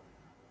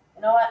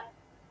 You know what?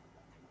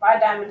 Buy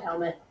diamond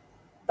helmet.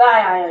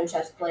 Buy iron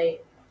chestplate.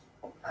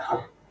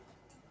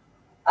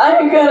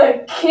 I'm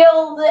gonna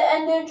kill the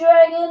Ender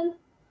Dragon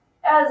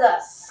as a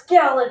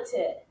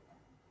skeleton.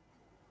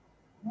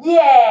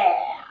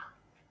 Yeah!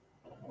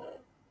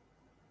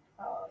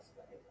 Oh, it's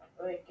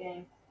great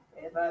game.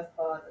 Great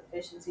pod,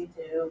 efficiency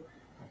 2.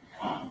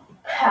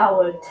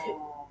 Power 2.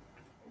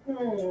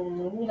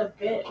 Need a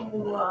bit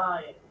more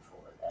iron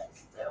for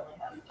this. They only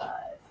have 5.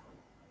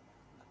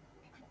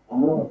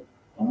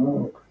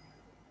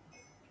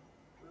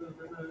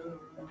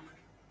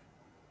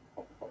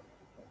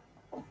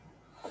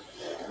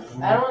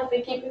 I don't want to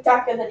be keeping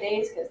track of the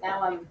days because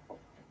now I'm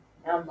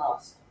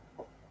lost.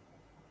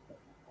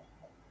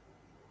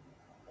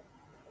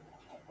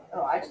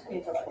 Oh, I just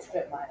need to like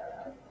strip mine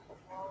around.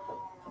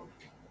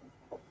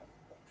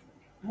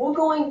 We're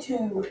going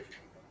to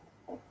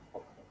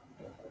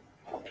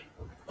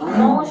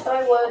demolish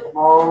my wood.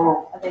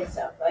 I think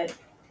so, right?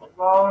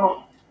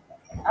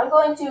 I'm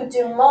going to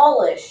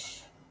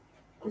demolish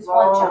this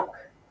one chunk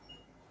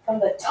from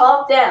the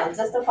top down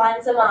just to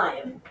find some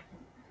iron.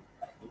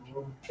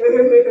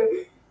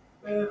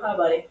 Hi,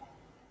 buddy.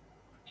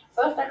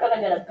 First, I gotta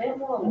get a bit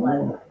more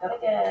lead. I gotta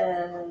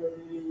get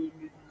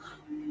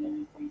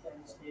 3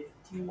 times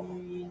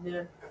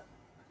 15.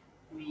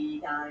 3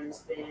 times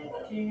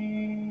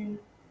 15.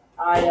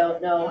 I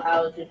don't know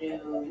how to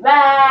do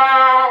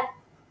math.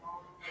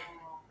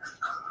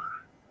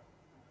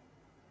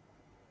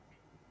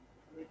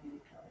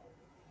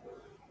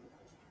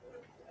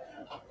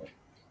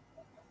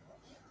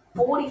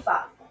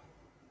 45.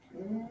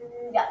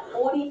 Yeah,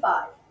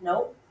 45.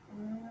 Nope.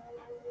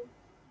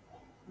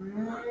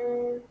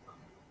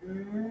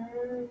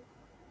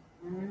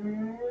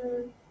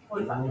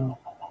 45.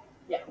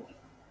 Yeah.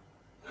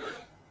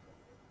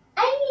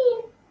 I need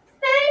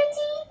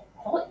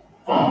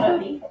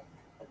 30.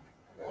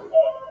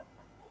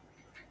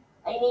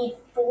 I need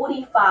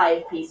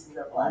 45 pieces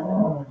of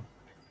leather.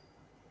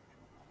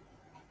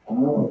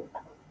 Go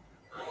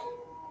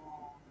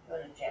to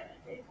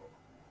enchantment table.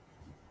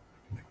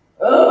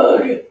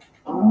 Ugh!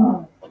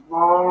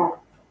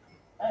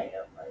 I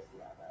know,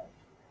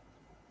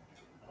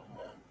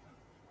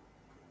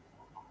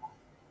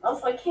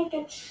 also, I can't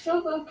get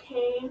sugar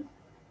cane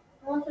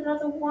unless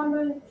another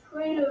wandering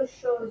trader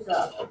shows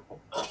up.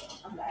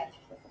 I'm mad.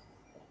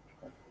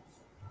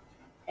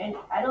 And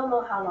I don't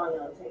know how long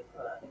it'll take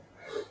for a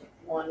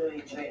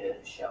wandering trader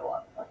to show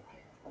up.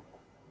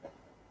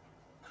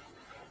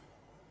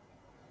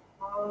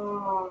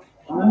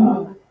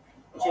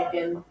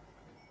 Chicken.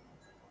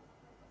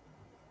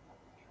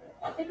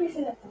 I think we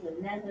should have to the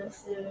nether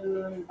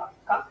soon.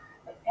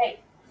 Hey!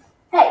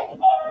 Hey,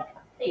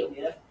 you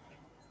get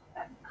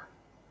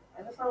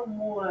I just want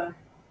more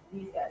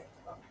these guys.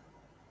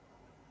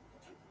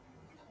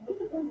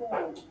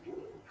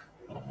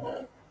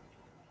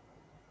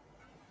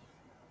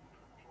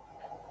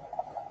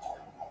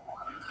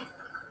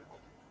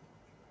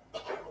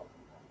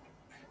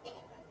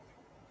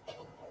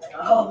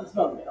 Oh, this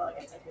moment, I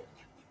guess I could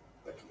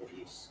put to good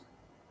use.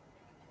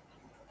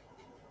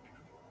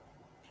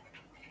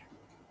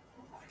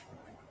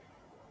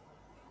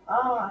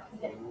 Oh, I can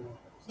get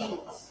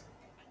seeds.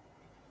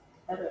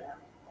 Better now.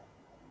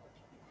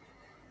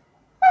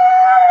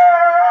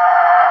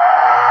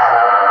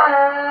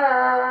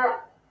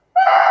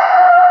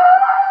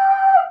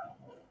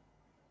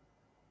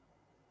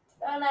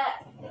 Don't.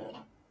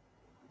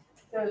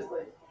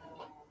 Seriously.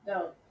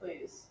 Don't,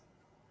 please.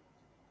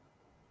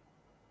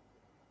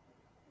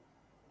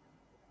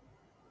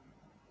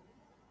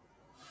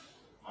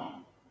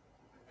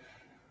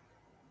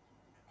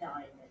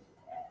 Diamond.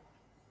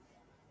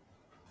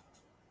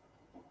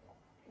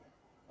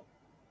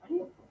 I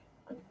need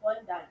one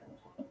diamond.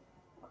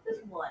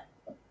 Just one.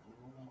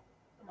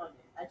 Come on,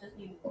 dude. I just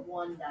need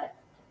one diamond.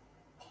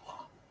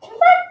 Is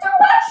that too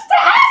much to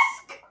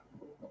ask?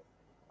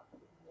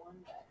 One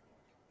diamond.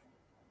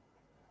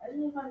 I just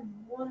need to find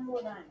one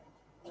more diamond.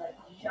 That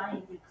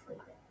giant big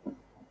clip.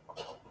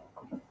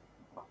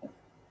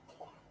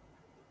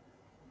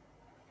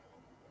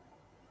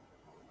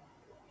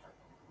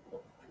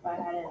 If I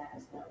had an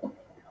ass, that would be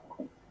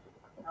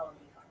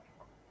fine.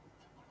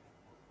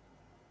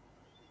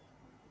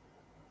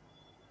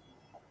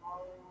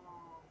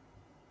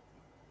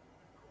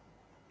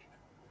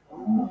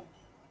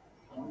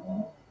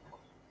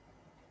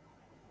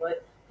 What?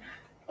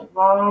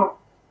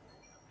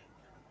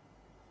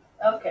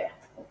 Okay.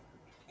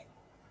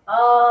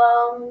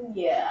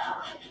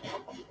 Yeah.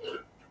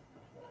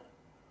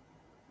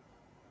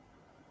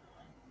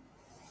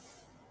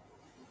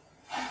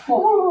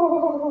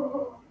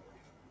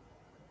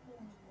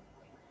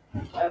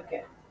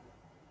 Okay.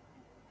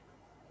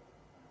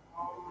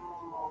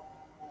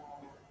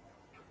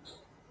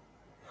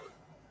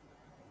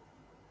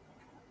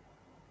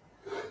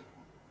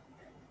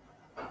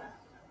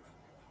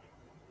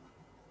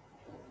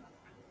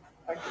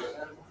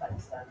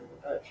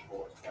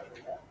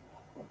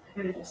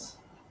 Just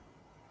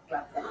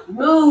drop that.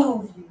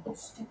 Move, you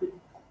stupid.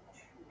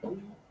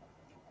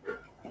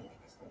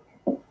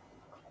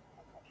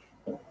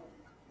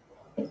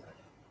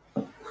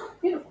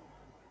 Beautiful.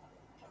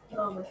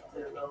 Oh,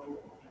 Mr. Low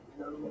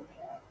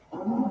Cat.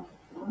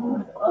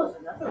 Oh, there's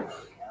another Low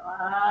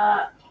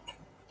Cat.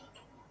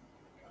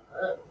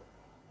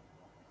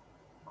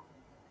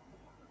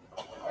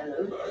 Hello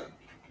there.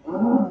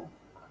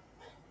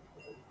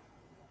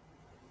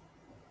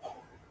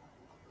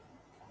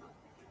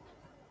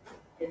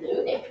 Hello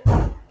there.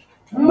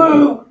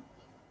 Move!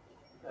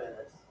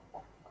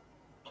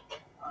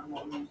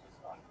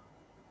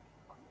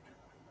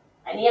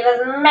 I need as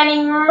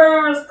many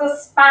moves to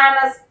span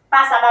as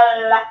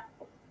possible.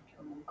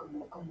 Come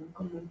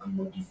on,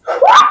 monkeys.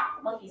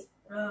 Monkeys.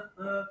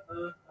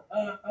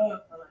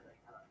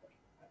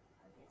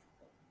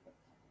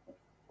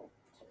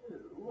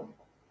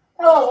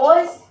 Hello,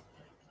 boys.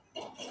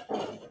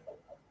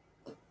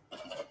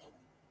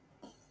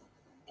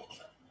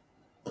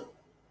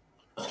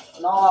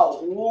 No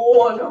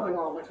war going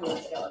on between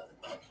the skeletons.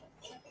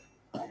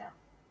 Right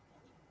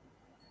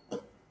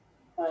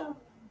now.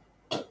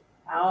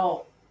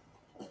 Ow.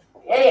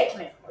 Yeah,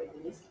 come here. Wait, do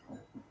this.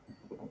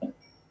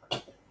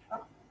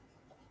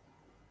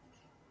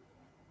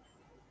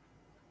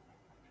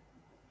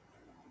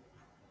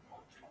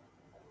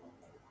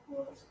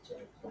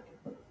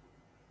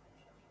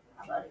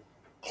 How about it?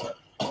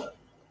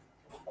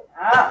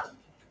 Ah.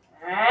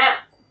 Ah.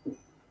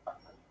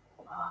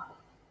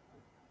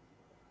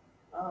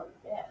 Oh,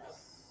 yes.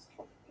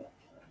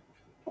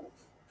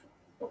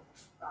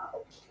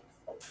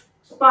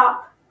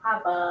 Stop. Hi,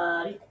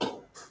 buddy.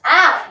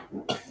 Ow!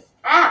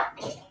 Ow!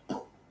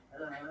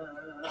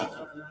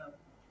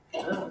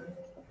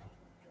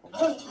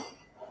 I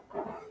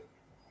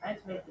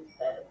have to make this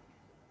better.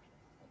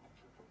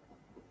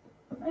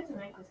 I have to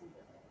make this into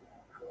an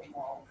actual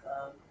mall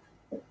phone.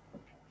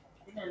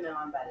 You didn't know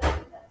I'm bad at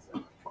doing that, so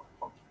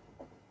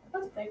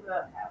let's figure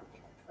out how.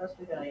 Let's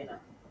figure out,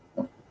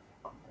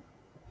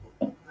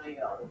 there you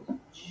go.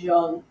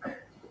 Junk.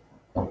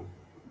 Get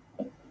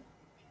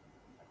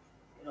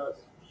all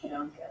this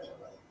junk out of the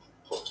way.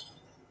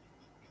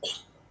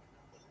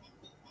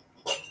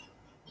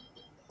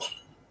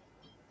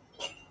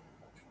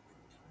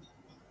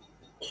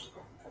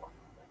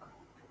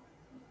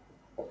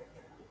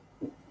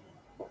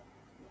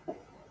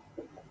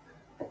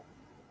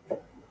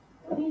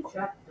 I need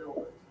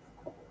trapdoors,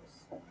 of course.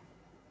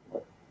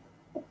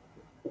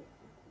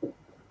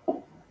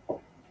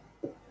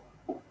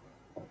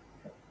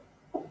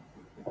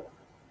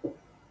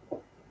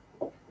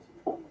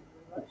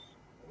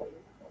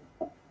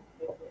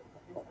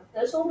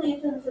 This will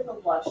lead into the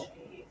lush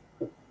cave.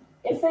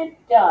 If it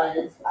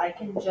does, I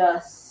can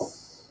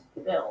just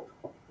build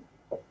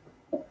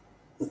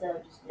instead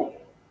of just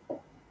digging.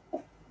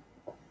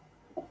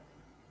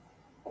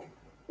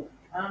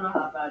 I don't know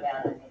how far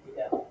down I need to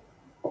go.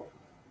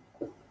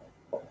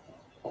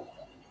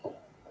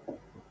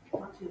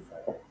 Not too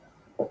far.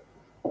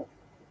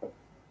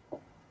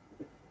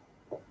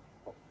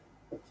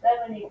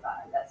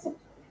 75, that seems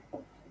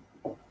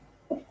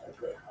like a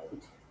good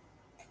height.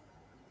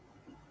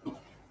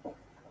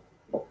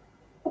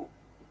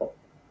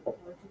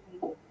 Where do we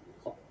go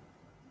this way?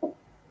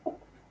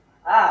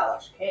 Ah,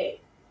 lush cave.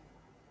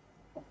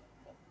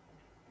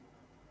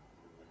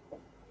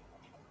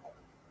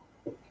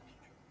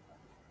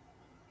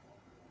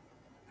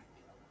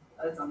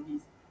 That's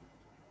zombies.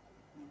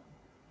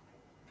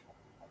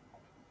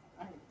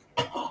 I'm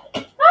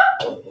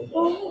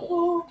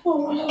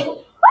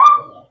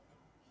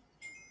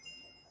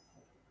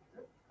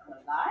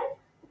alive.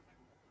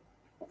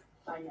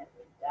 I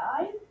never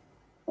died.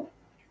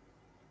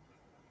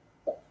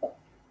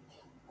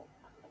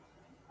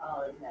 Oh,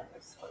 it never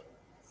swings.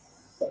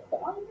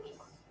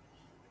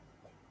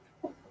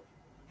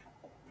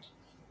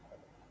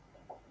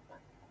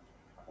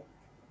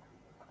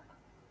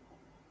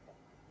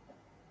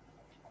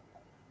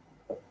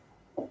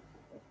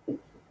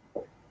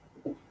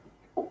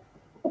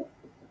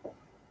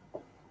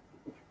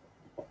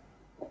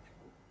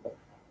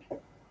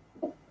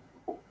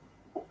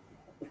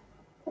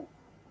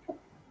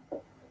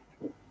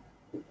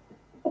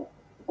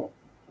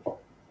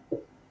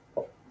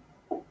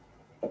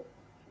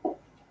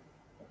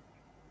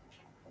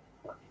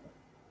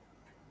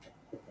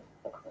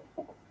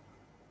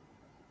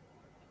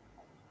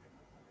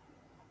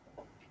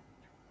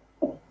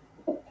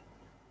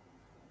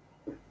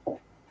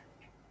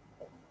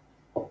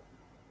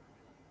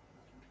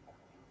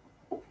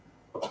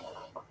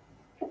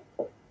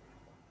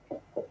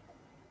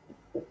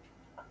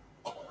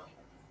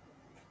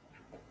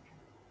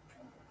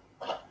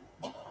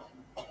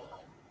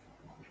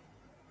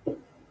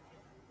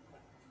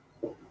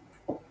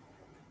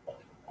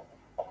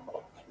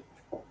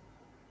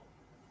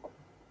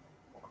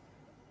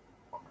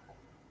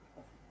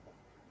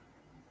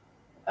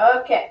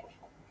 Okay.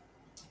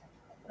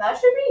 That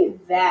should be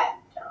that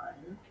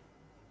done.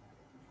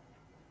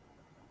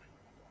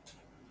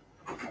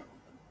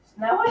 So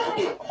now I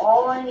think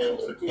all I need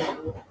to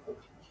do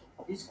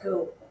is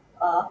go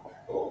up,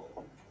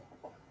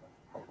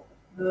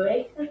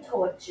 break the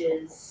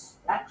torches.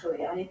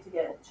 Actually, I need to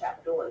get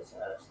trapdoors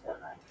first,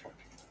 don't I?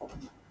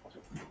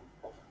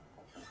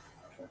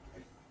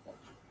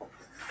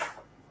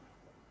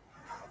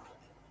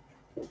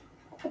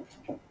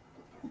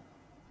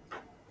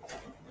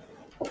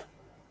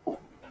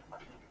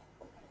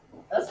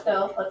 Let's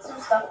go, put some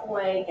stuff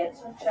away, get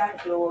some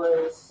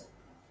trapdoors,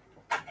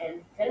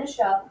 and finish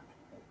up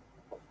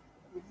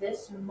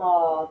this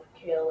mob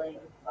killing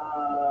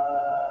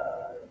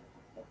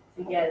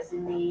to get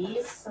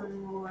these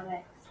some more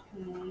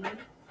XP.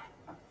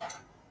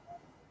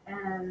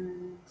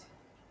 And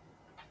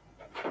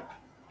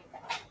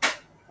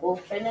we'll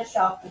finish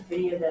off the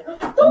video then.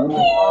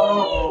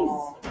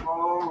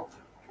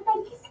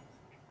 Donkeys!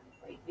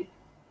 Wait, do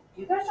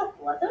you guys drop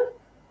leather?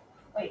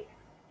 Wait,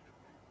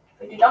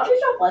 do donkeys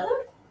drop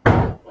leather?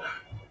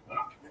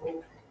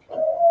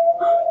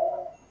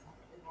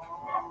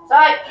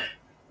 Sorry!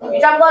 You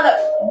drop leather!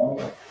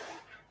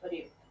 What do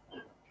you?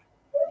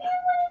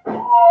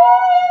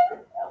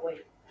 Oh,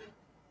 wait.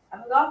 I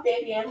forgot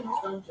baby animals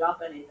don't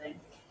drop anything.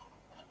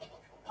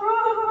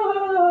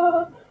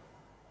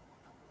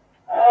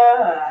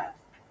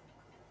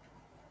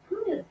 Give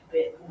me a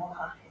bit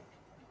more.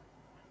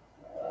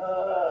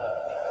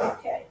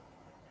 Okay.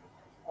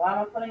 Why am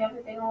I putting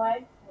everything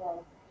away?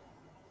 Well,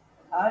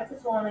 I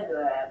just want to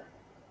grab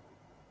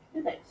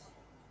 2 things.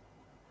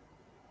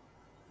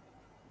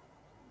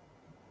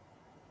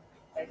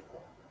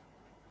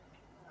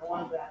 I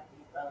want to grab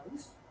these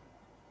bones.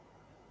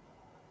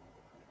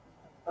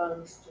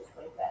 Bones just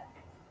like that.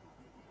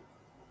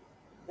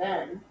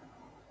 Then,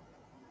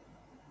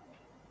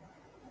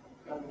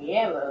 from the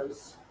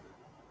arrows,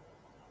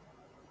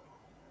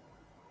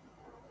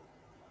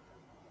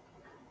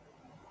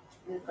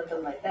 Just put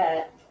them like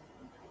that.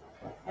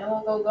 And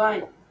we'll go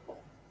grind.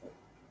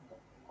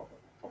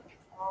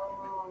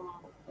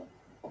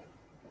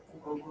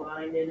 We'll go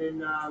grinding in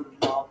mob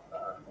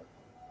firm.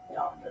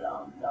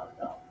 Dum.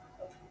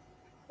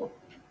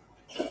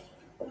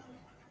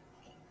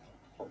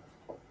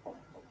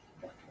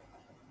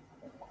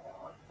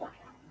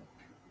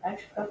 I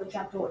actually forgot the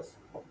trapdoors.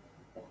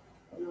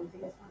 I don't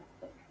think it's fine.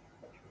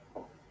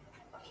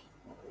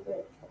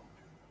 Good.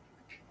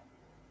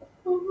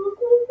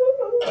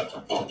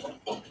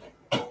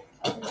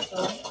 I think so.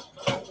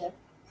 Okay.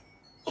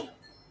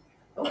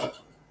 Oh.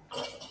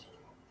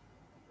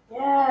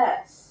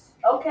 Yes.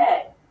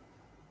 Okay.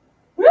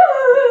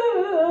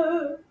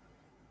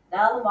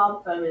 Now the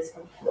mob firm is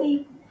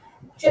complete.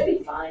 Should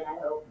be fine, I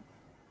hope.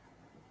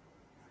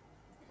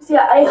 So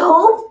yeah, I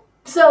hope.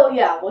 So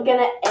yeah, we're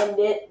gonna end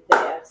it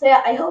there. So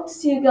yeah, I hope to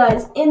see you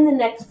guys in the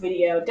next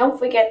video. Don't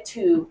forget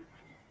to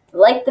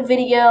like the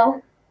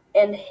video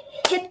and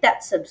hit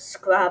that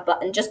subscribe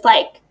button, just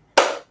like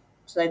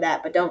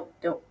that. But don't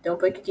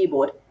break your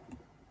keyboard.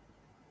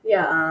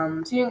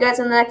 Yeah. See you guys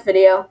in the next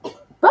video.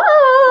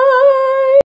 Bye.